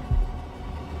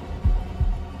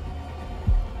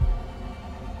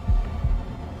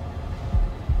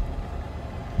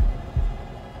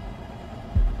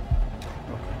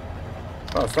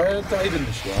 خلاص تعيد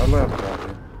المشروع. الله يعطيك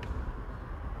العافية.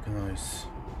 نايس.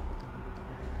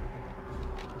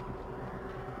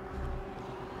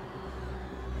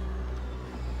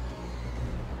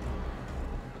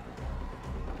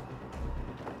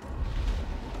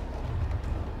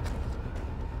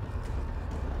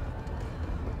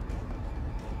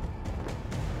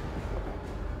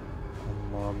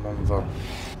 منظر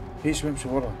فيش بيمشي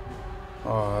ورا.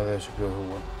 هذا شكله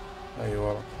هو. اي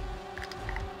ورا.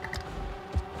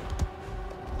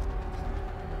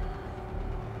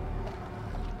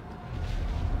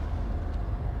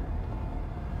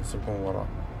 بس يكون ورا.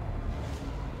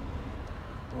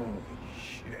 Holy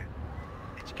shit.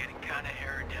 It's getting kind of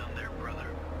hairy down there, brother.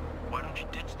 Why don't you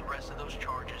ditch the rest of those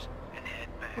charges and head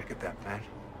back? Look at that, man.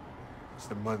 It's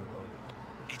the mud road.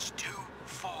 It's too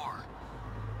far.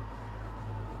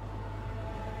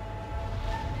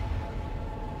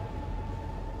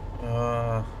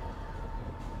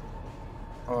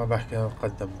 بحكي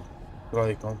نتقدم.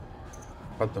 رأيكم؟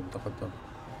 تقدم.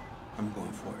 I'm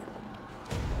going for it.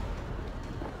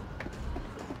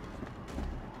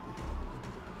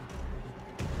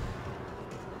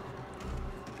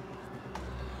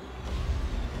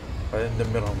 خلينا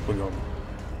ندمرهم كلهم.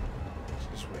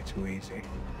 This is way too easy.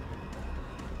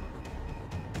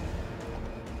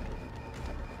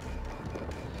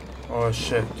 Oh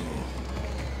shit.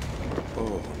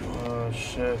 Oh no. Oh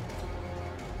shit.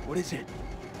 What is it?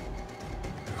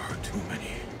 There are too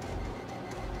many.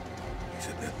 He's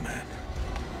a dead man.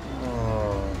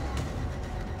 Oh.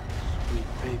 Sweet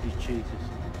baby Jesus.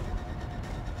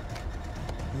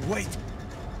 Wait!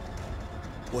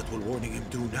 What will warning him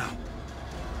do now?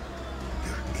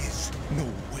 There is no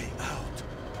way out.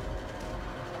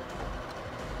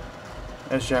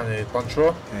 ايش يعني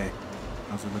طنشوه؟ Hey,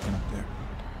 how's it looking up there?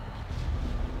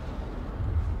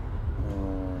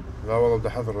 لا والله بدي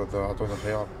احذر اذا اعطونا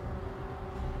خيار.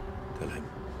 Tell him.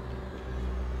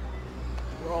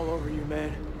 They're all over you,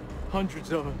 man.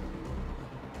 Hundreds of them.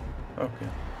 Okay.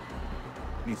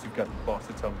 At least you've got the boss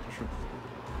to tell me the truth.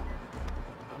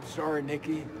 I'm sorry,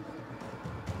 Nikki.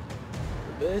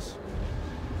 For this?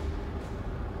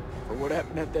 For what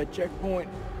happened at that checkpoint?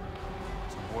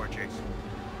 It's a war, Jason.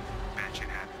 Bad shit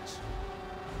happens.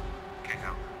 Can't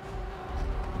help.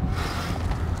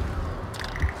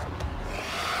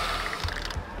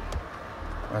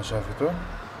 ما شافته؟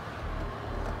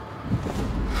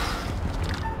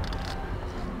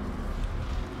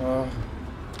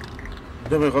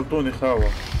 بدهم يغلطوني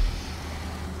خاوة.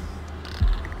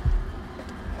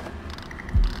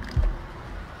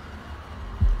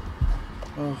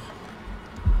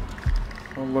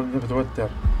 والله اني بتوتر.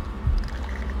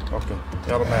 اوكي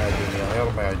يا رب ما يعدوني اياها، يا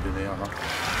رب ما يعدوني اياها.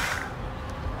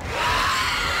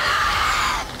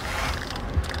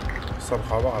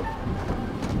 صرخة بعض.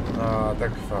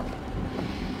 تكفى.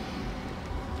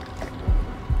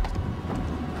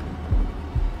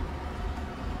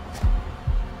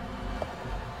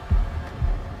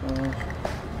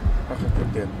 اخذت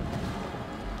كلتين.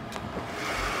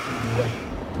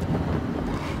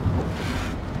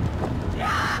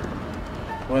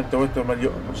 وين توتر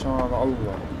مليون؟ ما شاء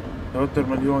الله توتر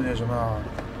مليون يا جماعة.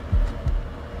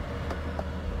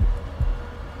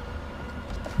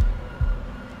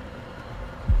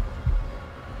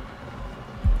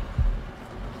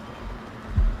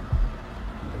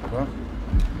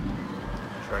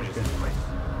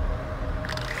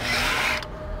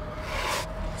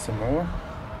 سمعوه؟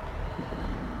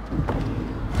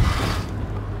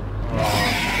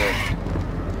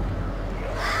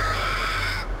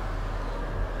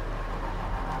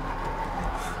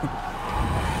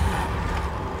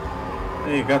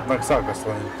 ايه كانت ناقصاك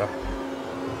اصلا انت.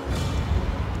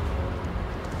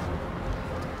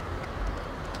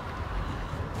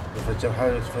 يتفجر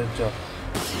حاله يتفجر.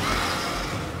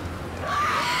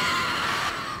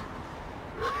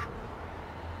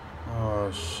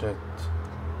 شت.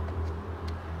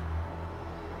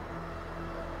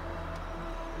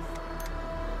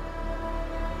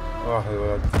 راح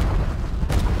الولد.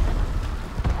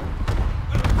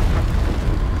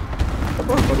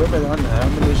 طب ابعد عنها،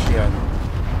 اعمل ايش يعني؟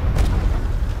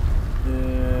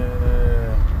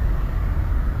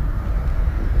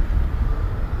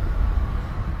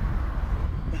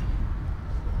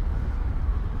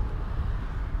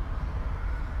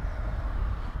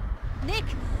 Nick,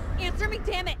 answer me,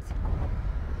 damn it!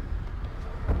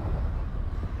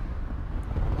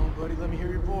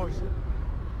 boys.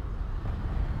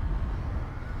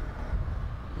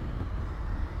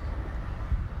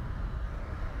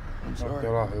 I'm sorry.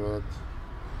 راح الولد.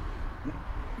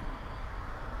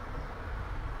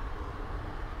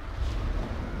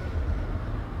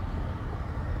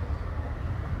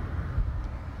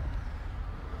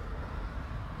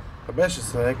 طب ايش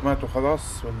هسه هيك ماتوا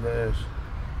خلاص ولا ايش؟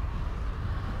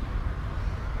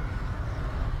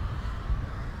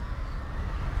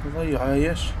 والله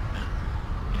عايش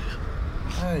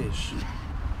عايش.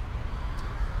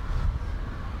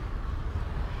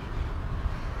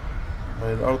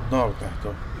 هاي الأرض نار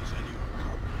تحته.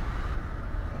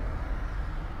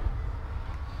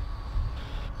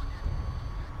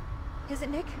 Is it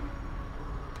Nick?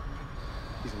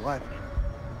 He's alive.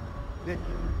 Nick,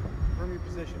 confirm your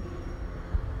position.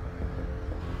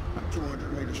 I'm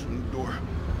 200 meters from the door.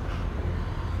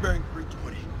 Bearing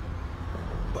 320.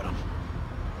 But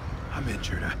I'm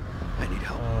injured. I need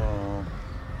help.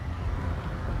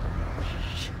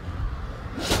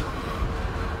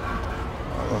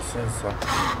 خلاص انسى.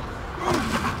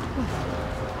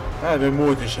 هذا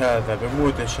بيموتش هذا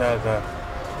بيموتش هذا.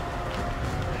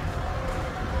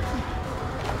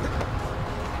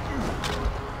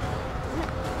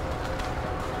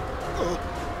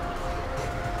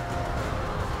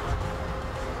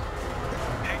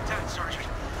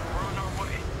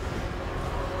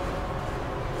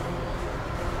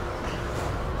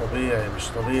 طبيعي مش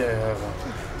طبيعي هذا.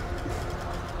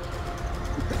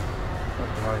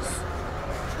 نايس.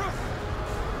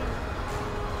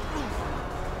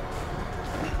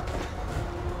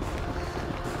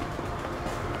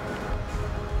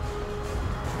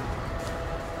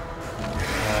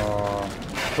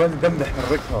 وين الدم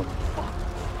بيحركهم؟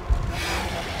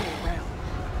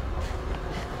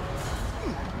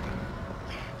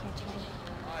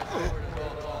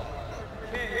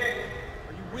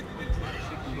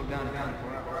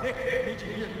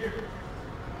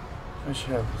 ايش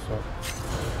هذا الصوت؟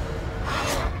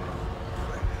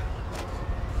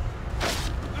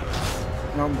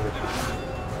 نمرك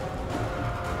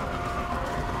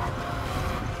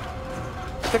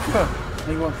تكفى.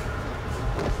 ايوه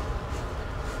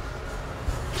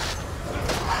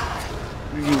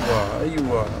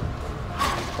ايوه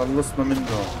خلصنا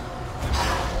منه.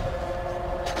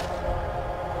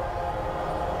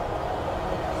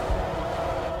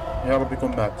 يا رب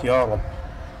يكون مات يا رب.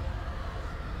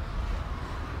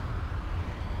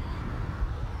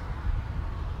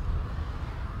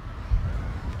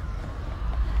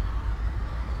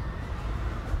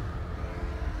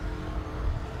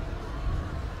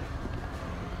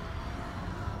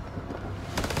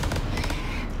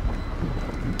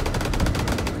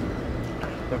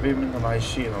 في منهم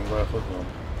عايشين الله ياخذهم.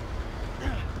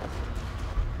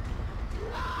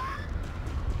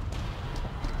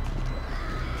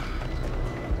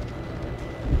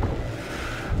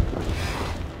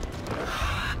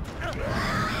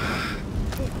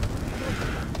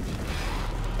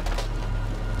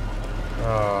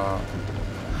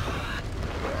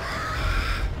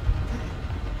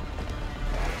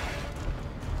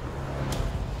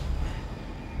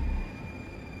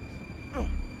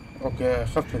 اوكي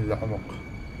خف من العمق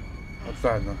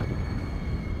طلعنا.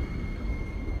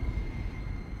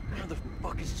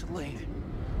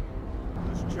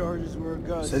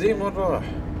 سليم وين راح؟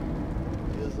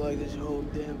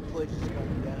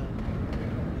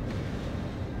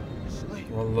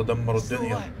 والله دمر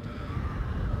الدنيا.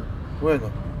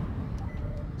 وينه؟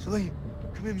 سليم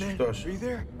come in man. Are you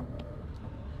there?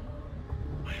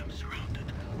 I am surrounded.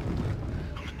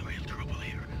 I'm in real trouble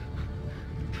here.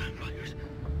 Vampires.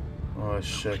 Oh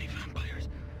shit. Vampires.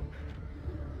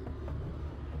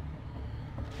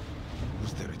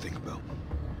 What's there to think about?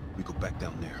 We go back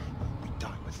down there. We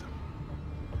die with them.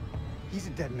 He's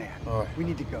a dead man. Oh. We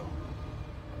need to go.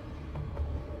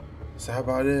 سحب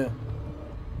عليه.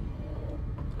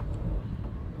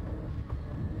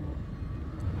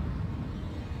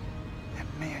 That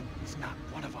man is not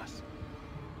one of us.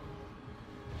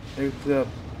 اكتب.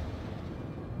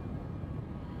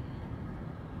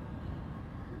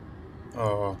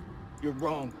 You're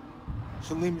wrong.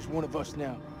 Salim is one of us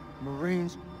now.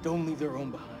 Marines don't leave their own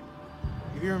behind.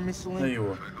 You hearing me, Salim?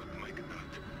 ايوه.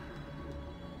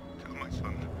 Tell my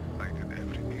son I did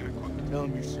everything I could. Tell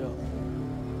him yourself.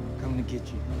 I'm coming to get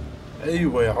you.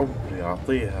 ايوه يا عمري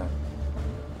اعطيها.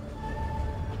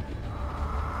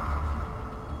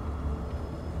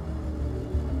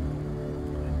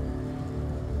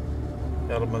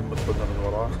 يا رب ما نموت كلنا من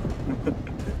وراه.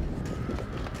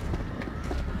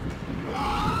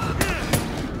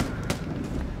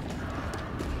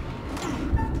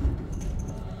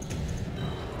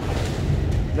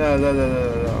 لا لا لا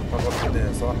لا لا مرة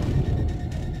الدنيا صح؟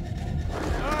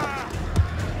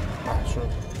 شوف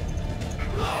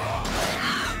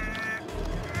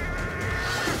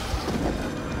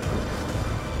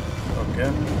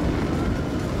اوكي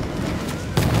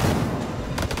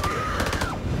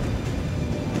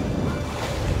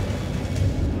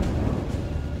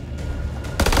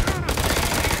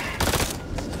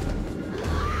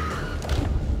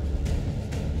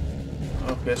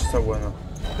اوكي ايش سوينا؟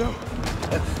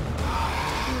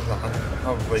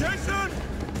 حظي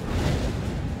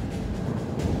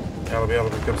يا رب يا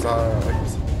رب كم ساعة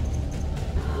اكبس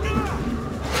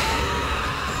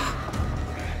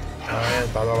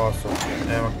انت على راسه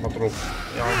ايامك مضروب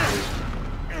يا عمري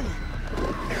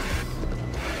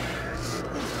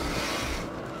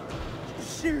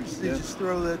Seriously, just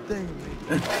throw that thing at me.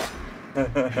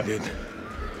 I did.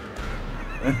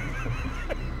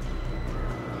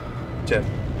 Jeff.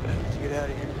 Let's get out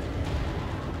of here.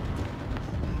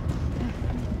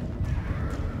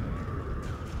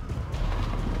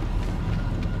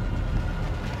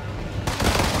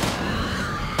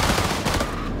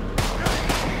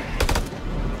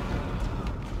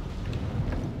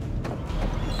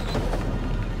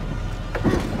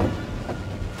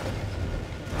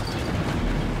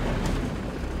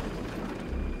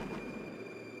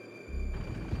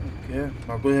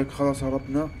 معقول هيك خلاص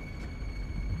هربنا؟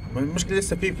 المشكلة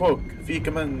لسه في فوق، في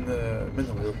كمان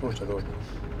منهم الوحوش هذول.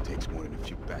 Takes more than a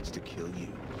few bats to kill you.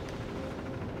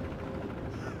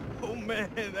 Oh man,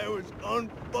 that was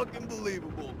unfucking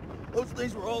believable. Those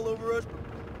things were all over us,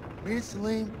 but me and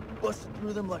Salim busted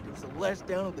through them like it was the last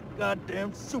down of the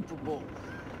goddamn Super Bowl.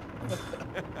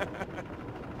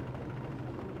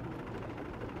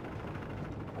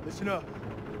 Listen up.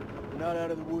 We're not out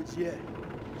of the woods yet.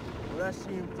 What I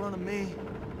see in front of me,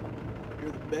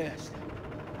 you're the best.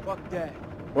 Fuck that.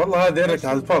 والله هذا يرك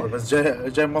على الفاضي بس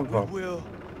جاي منظر. We will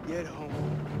get home.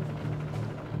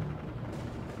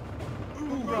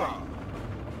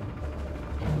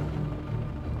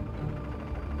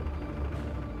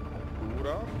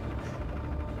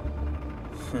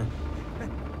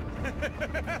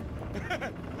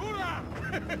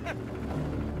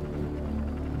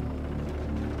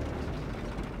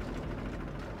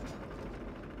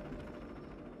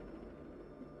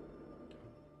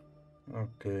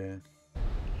 اوكي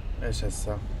ايش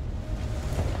هسه؟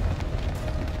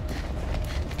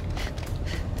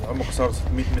 العمق صار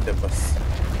 600 متر بس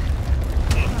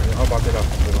يعني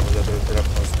 4000 ولا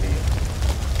 3500.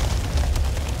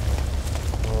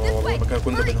 والله المكان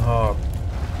كله بنهار.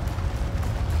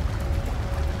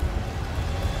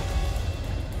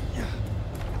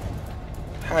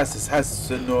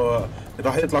 حاسس انه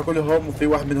راح يطلع كلهم وفي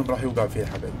واحد منهم راح يوقع فيه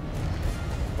حبيبي.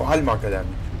 وعلى مع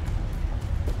كلامي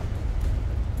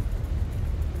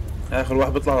اخر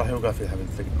واحد بيطلع راح يوقع فيه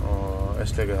حبيبتي.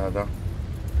 ايش لقى هذا؟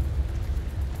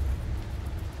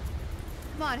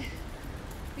 Come on,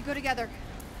 we go together.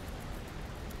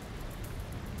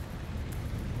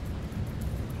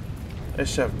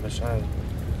 ايش شاف مش عارف.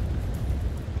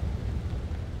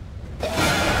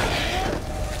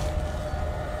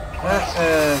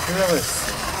 كذا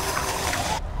بس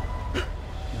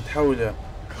نتحول.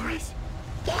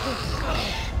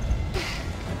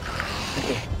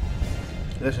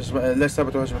 ليش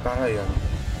ثبتوا هجمة على هاي يعني؟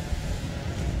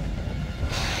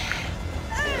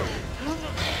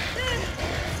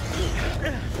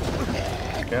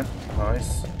 اوكي نايس.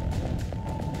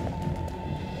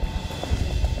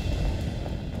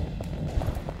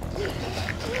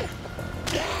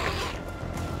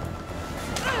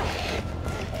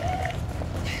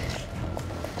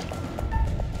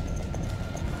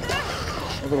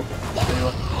 اضرب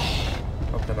ايوه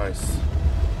اوكي نايس.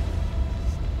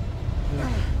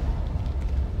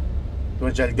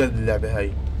 توجع القلب اللعبة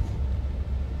هاي.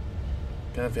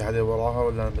 كان في حدا وراها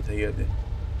ولا انا بتهيألي؟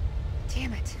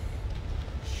 Damn it.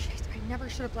 Shit, I never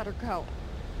should have let her go.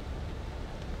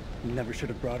 You never should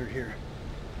have brought her here.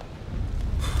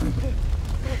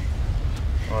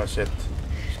 شيت.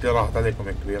 شكلي راحت عليكم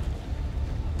يا كبير.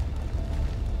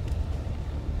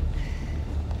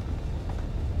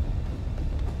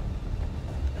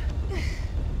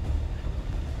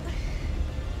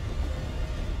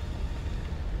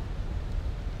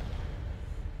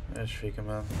 ايش في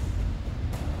كمان؟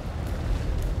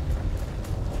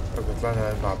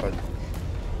 طلعنا المعبد.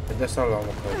 قديش صار العمق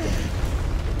هذا؟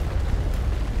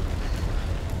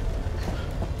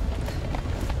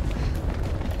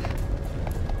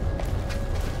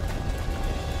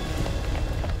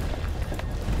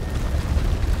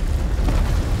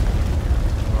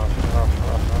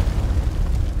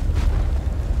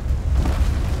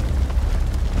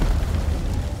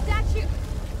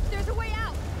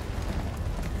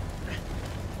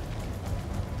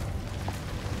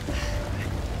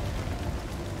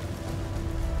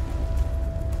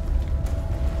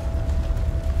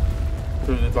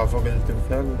 شو يطلع فوق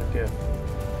التمثال ولا كيف؟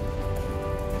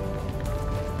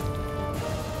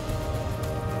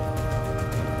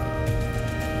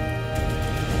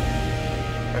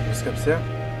 بس كبسة.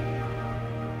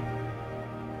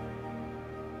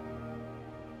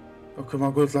 اوكي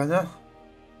معقول طلعنا؟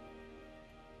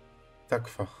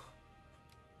 تكفى.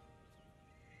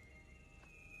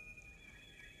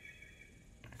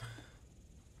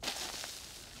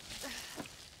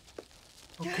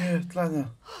 اوكي طلعنا.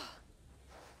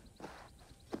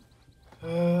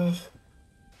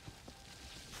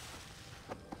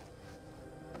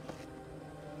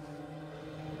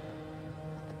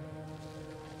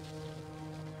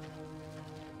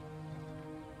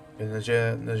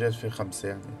 نجات في 5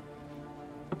 يعني.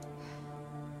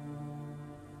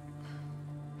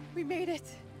 We made it.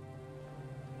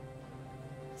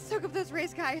 Soak up those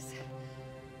rays, guys.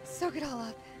 Soak it all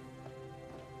up.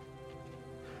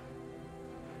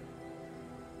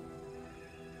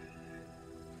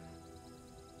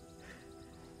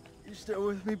 You still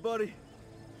with me, buddy?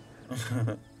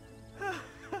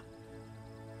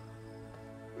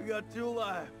 We got 2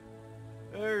 alive.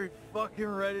 Very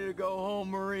fucking ready to go home,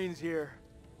 Marines here.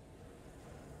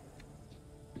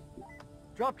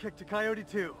 Dropkick to Coyote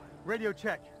 2. Radio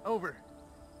check. Over.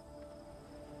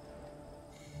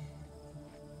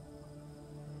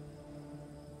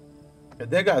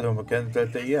 قد ايه قعدوا مكان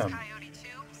 3 أيام؟ Coyote 2,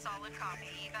 solid copy.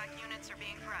 Evac units are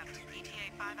being prepped. ETA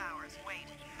 5 hours. Wait.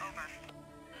 Over.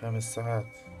 5 ساعات.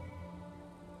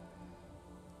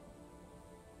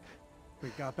 We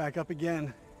got back up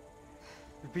again.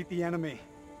 Defeat the enemy.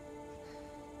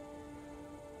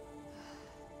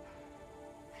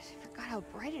 I forgot how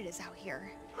bright it is out here.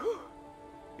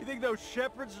 You think those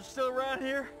shepherds are still around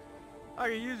here? I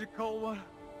could use a cold one.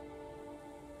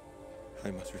 I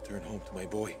must return home to my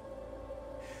boy.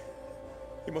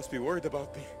 He must be worried about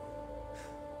me.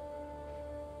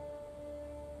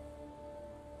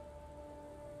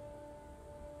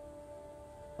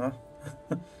 ها؟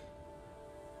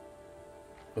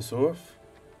 بسوف؟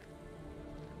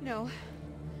 No.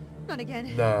 Not again.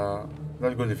 لا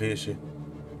لا تقول لي في شيء.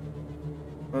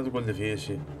 لا تقول لي في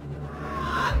شيء.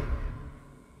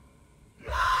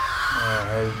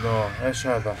 هاي نو ايش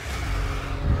هذا؟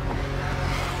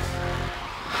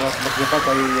 مخلوقات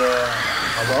على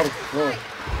الارض فوق.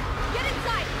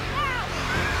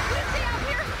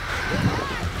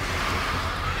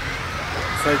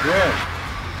 سايد وين؟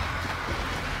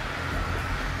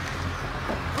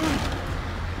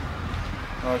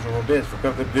 جوا بيت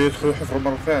فكرت بده يدخل الحفرة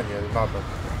مرة ثانية المعبد.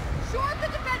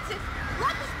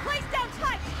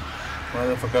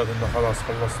 أنا فكرت إنه خلاص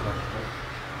خلصنا.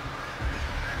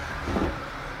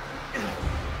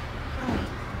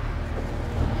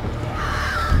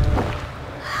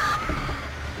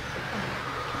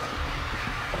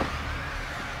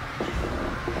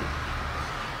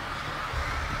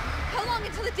 How long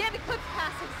until the damn eclipse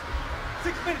passes?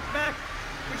 6 minutes, Mac.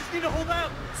 We just need to hold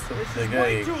out. This is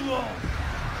way too long.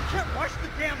 You can't rush the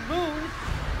damn moon.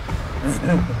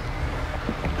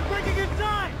 They're breaking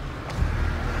inside.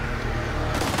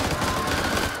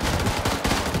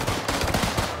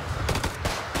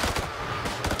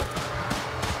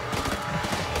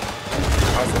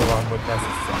 حاسب محمود ناس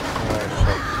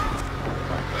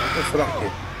بس راحتي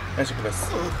ايشك بس.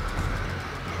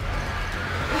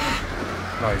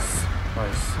 نايس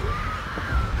نايس.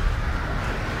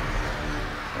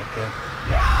 اوكي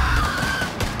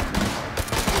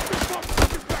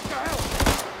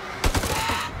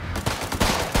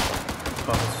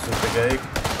 5 دقايق.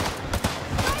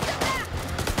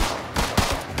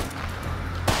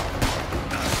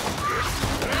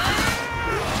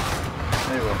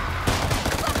 ايوه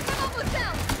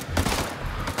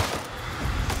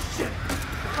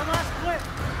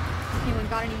Anyone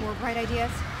got any more bright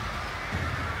ideas?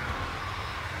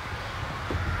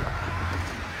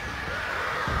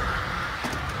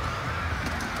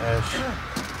 ايش؟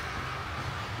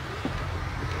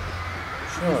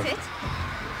 شو؟ Is it?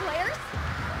 Flares?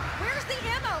 Where's the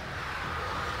ammo?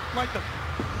 Light them.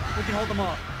 We can hold them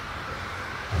off.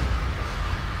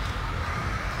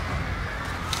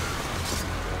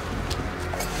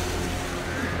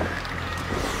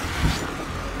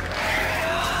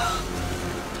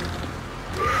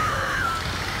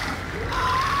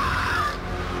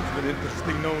 It's been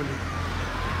interesting knowing you.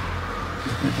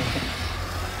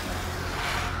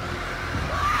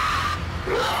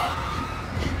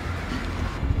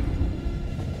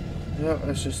 لا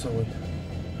ايش اسوي؟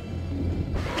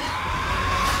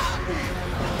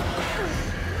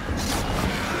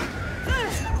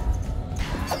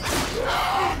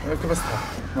 كبستها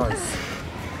نايس.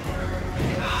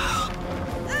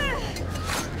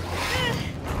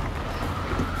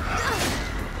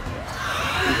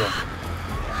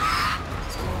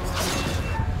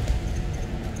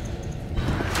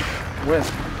 وين؟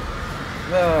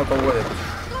 لا طولت.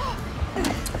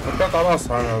 فكرت على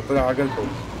راسها انا طلع على قلبه.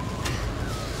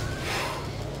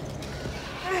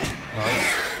 نايس.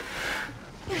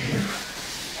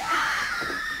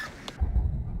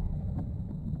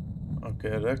 اوكي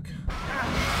لك.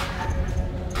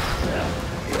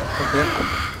 اوكي.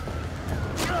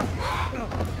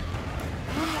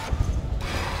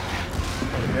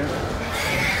 اوكي.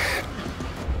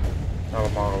 هذا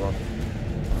ما غلط.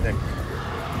 هيك.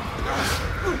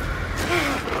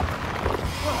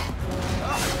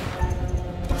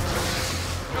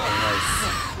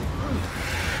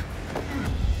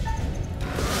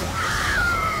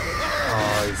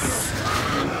 نايس.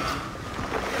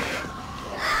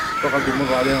 اتوقع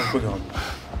بيمر عليهم كلهم.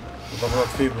 ضربت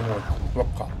فيه بموت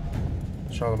اتوقع.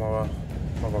 ان شاء الله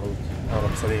ما بغلط. هذا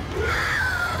سليم.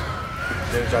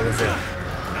 يرجع لزين.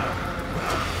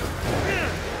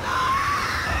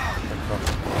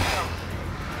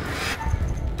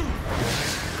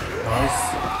 نايس.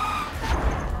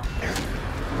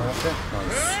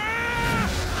 نايس.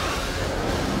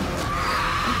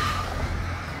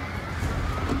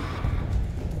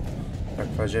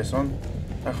 تكفى جيسون.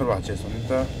 اخر واحد جيسون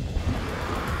انت.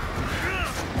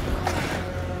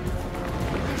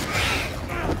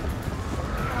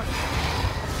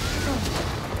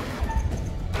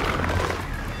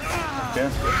 اوكي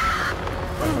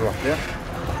اخر واحدة.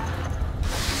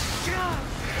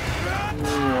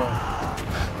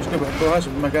 مش كيف بحطوهاش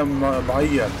بمكان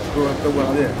معين، بحطوها تدور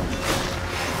عليها.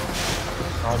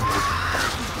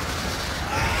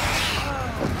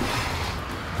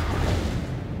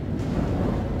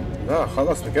 لا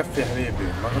خلاص بكفي يا حبيبي،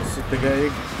 ما اخذ 6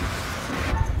 دقايق.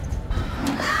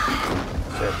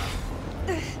 شيت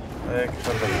هيك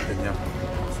خربت الدنيا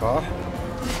صح؟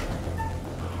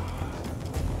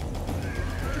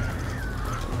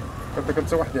 كنت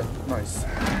كبسة واحدة. نايس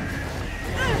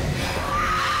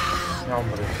يا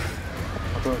عمري،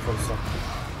 اعطوني فرصة.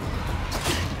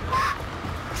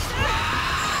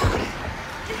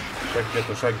 شقت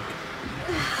وشق.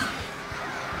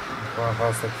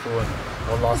 خلاص تكفون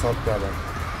والله عصبت عليك.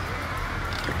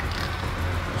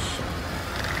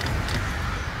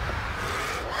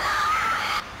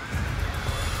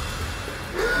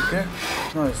 اوكي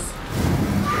نايس.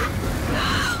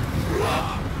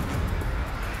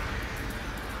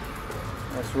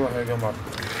 بس روح يا قمر.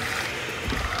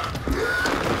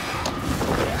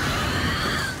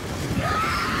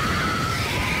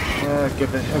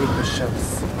 كيف انحبت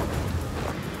بالشمس.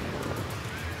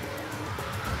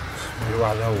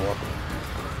 الواحد هو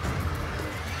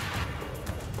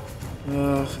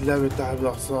لعبة تعب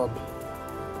الأعصاب.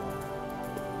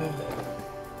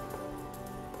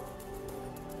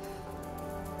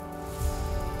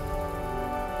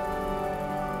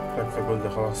 كيف أقول لي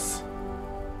خلاص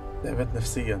لعبت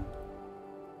نفسيا.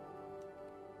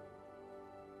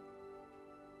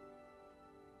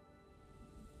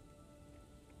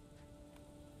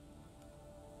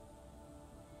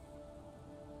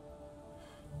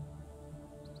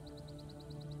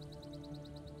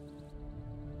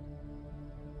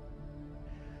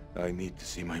 I need to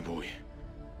see my boy.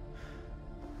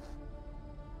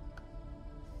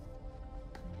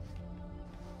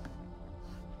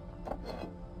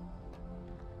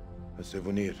 A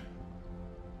souvenir.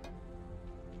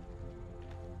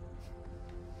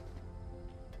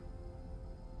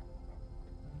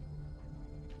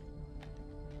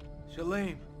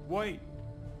 Shalem, wait.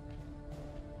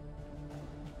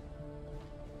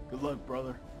 Good luck,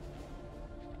 brother.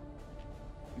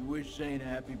 You wish Zane a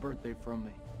happy birthday from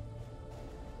me.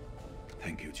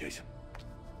 Thank you, Jason.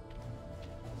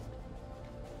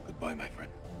 Goodbye, my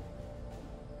friend.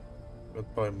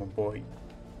 Goodbye, my boy.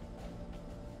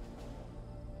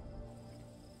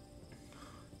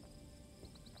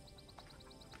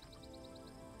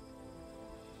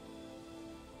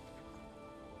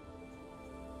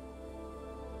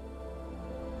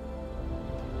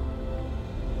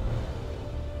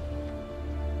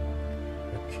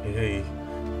 اوكي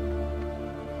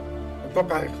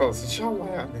اتوقع هيك خلص ان شاء الله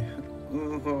يعني.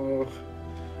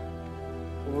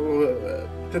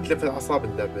 وتتلف الاعصاب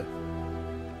اللعبة.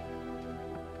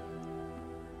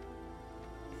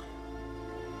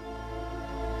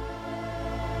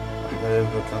 احنا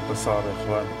يبدو الانتصار يا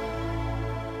اخوان.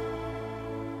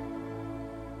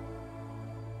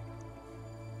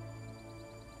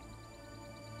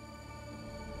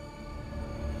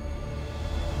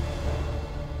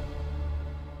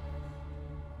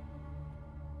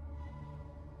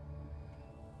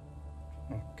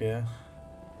 اوكي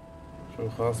شو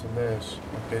خلاص ولا ايش؟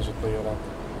 اوكي اجت الطيارات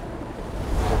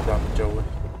تطلع من الجو.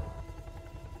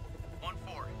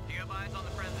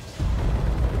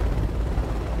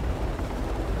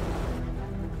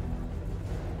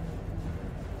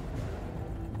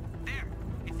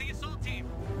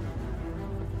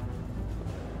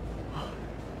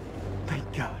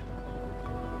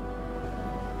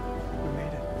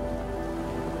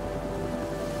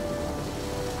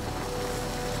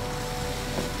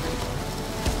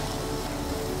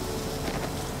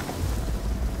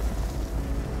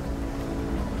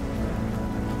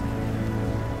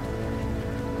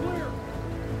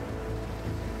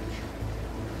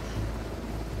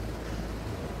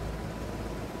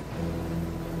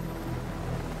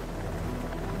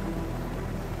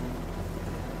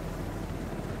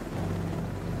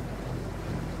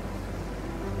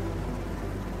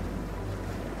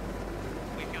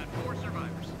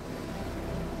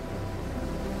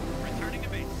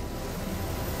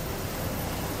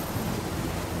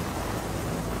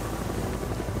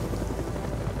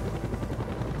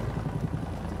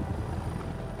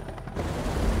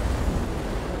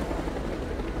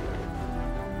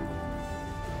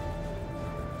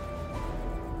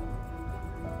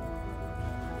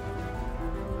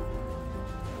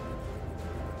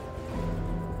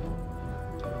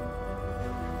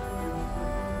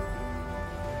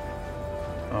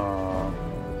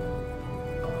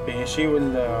 اي شيء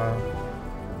ولا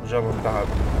مجرد تعب؟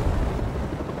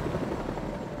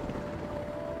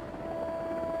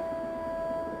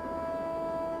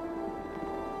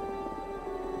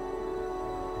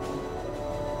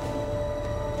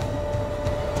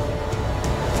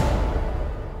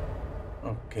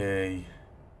 اوكي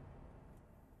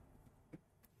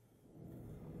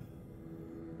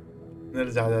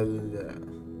نرجع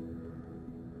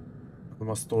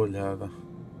للمسطول هذا.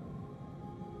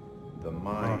 The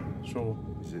mind شو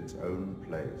is its own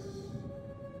place,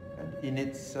 and in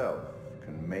itself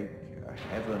can make a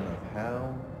heaven of hell,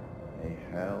 a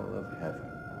hell of heaven.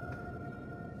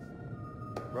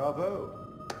 Bravo!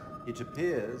 It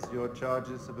appears your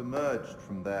charges have emerged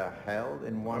from their hell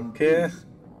in one piece,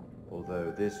 although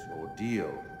this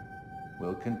ordeal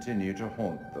will continue to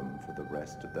haunt them for the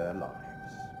rest of their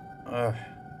lives.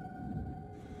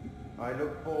 I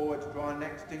look forward to our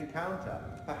next encounter.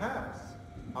 Perhaps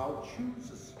I'll choose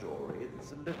a story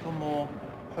that's a little more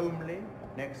homely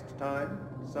next time,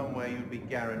 somewhere you'll be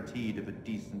guaranteed of a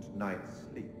decent night's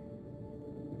sleep.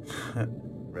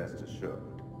 Rest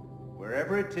assured,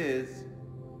 wherever it is,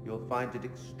 you'll find it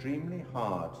extremely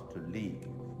hard to leave.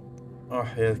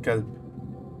 يا الكلب.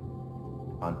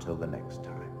 Until the next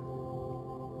time.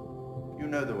 You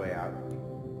know the way out.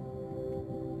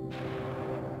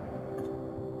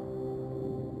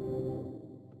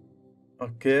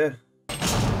 Okay.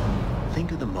 Think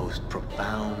of the most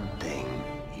profound thing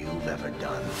you've ever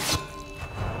done.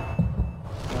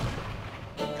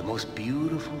 The most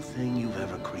beautiful thing you've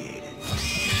ever created.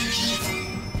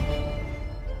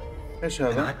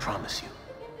 And I promise you,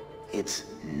 it's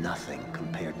nothing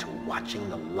compared to watching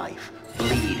the life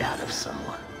bleed out of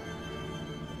someone.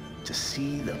 To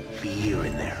see the fear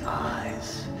in their eyes.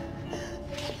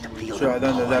 To feel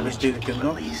them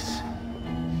release.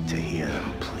 To hear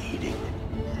them pleading,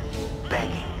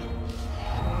 begging.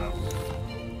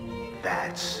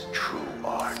 That's true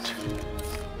art.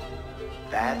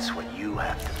 That's what you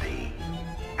have to be,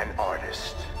 an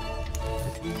artist.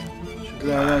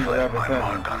 I've left my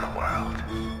mark on the world.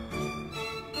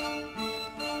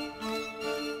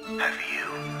 Have you?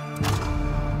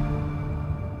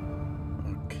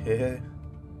 Okay.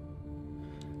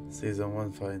 Season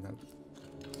 1 final.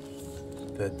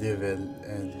 The Devil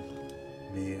in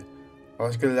Me.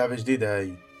 شكل لعبة جديدة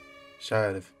هاي، مش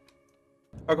عارف.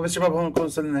 اوكي بس شباب، هون نكون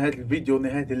وصلنا لنهاية الفيديو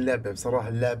ونهاية اللعبة. بصراحة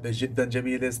اللعبة جدا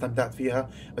جميلة، استمتعت فيها،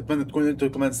 اتمنى تكونوا انتم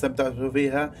كمان استمتعتوا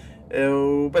فيها.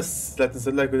 وبس لا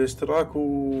تنسوا اللايك والاشتراك،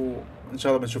 وان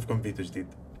شاء الله بنشوفكم فيديو جديد.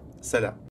 سلام.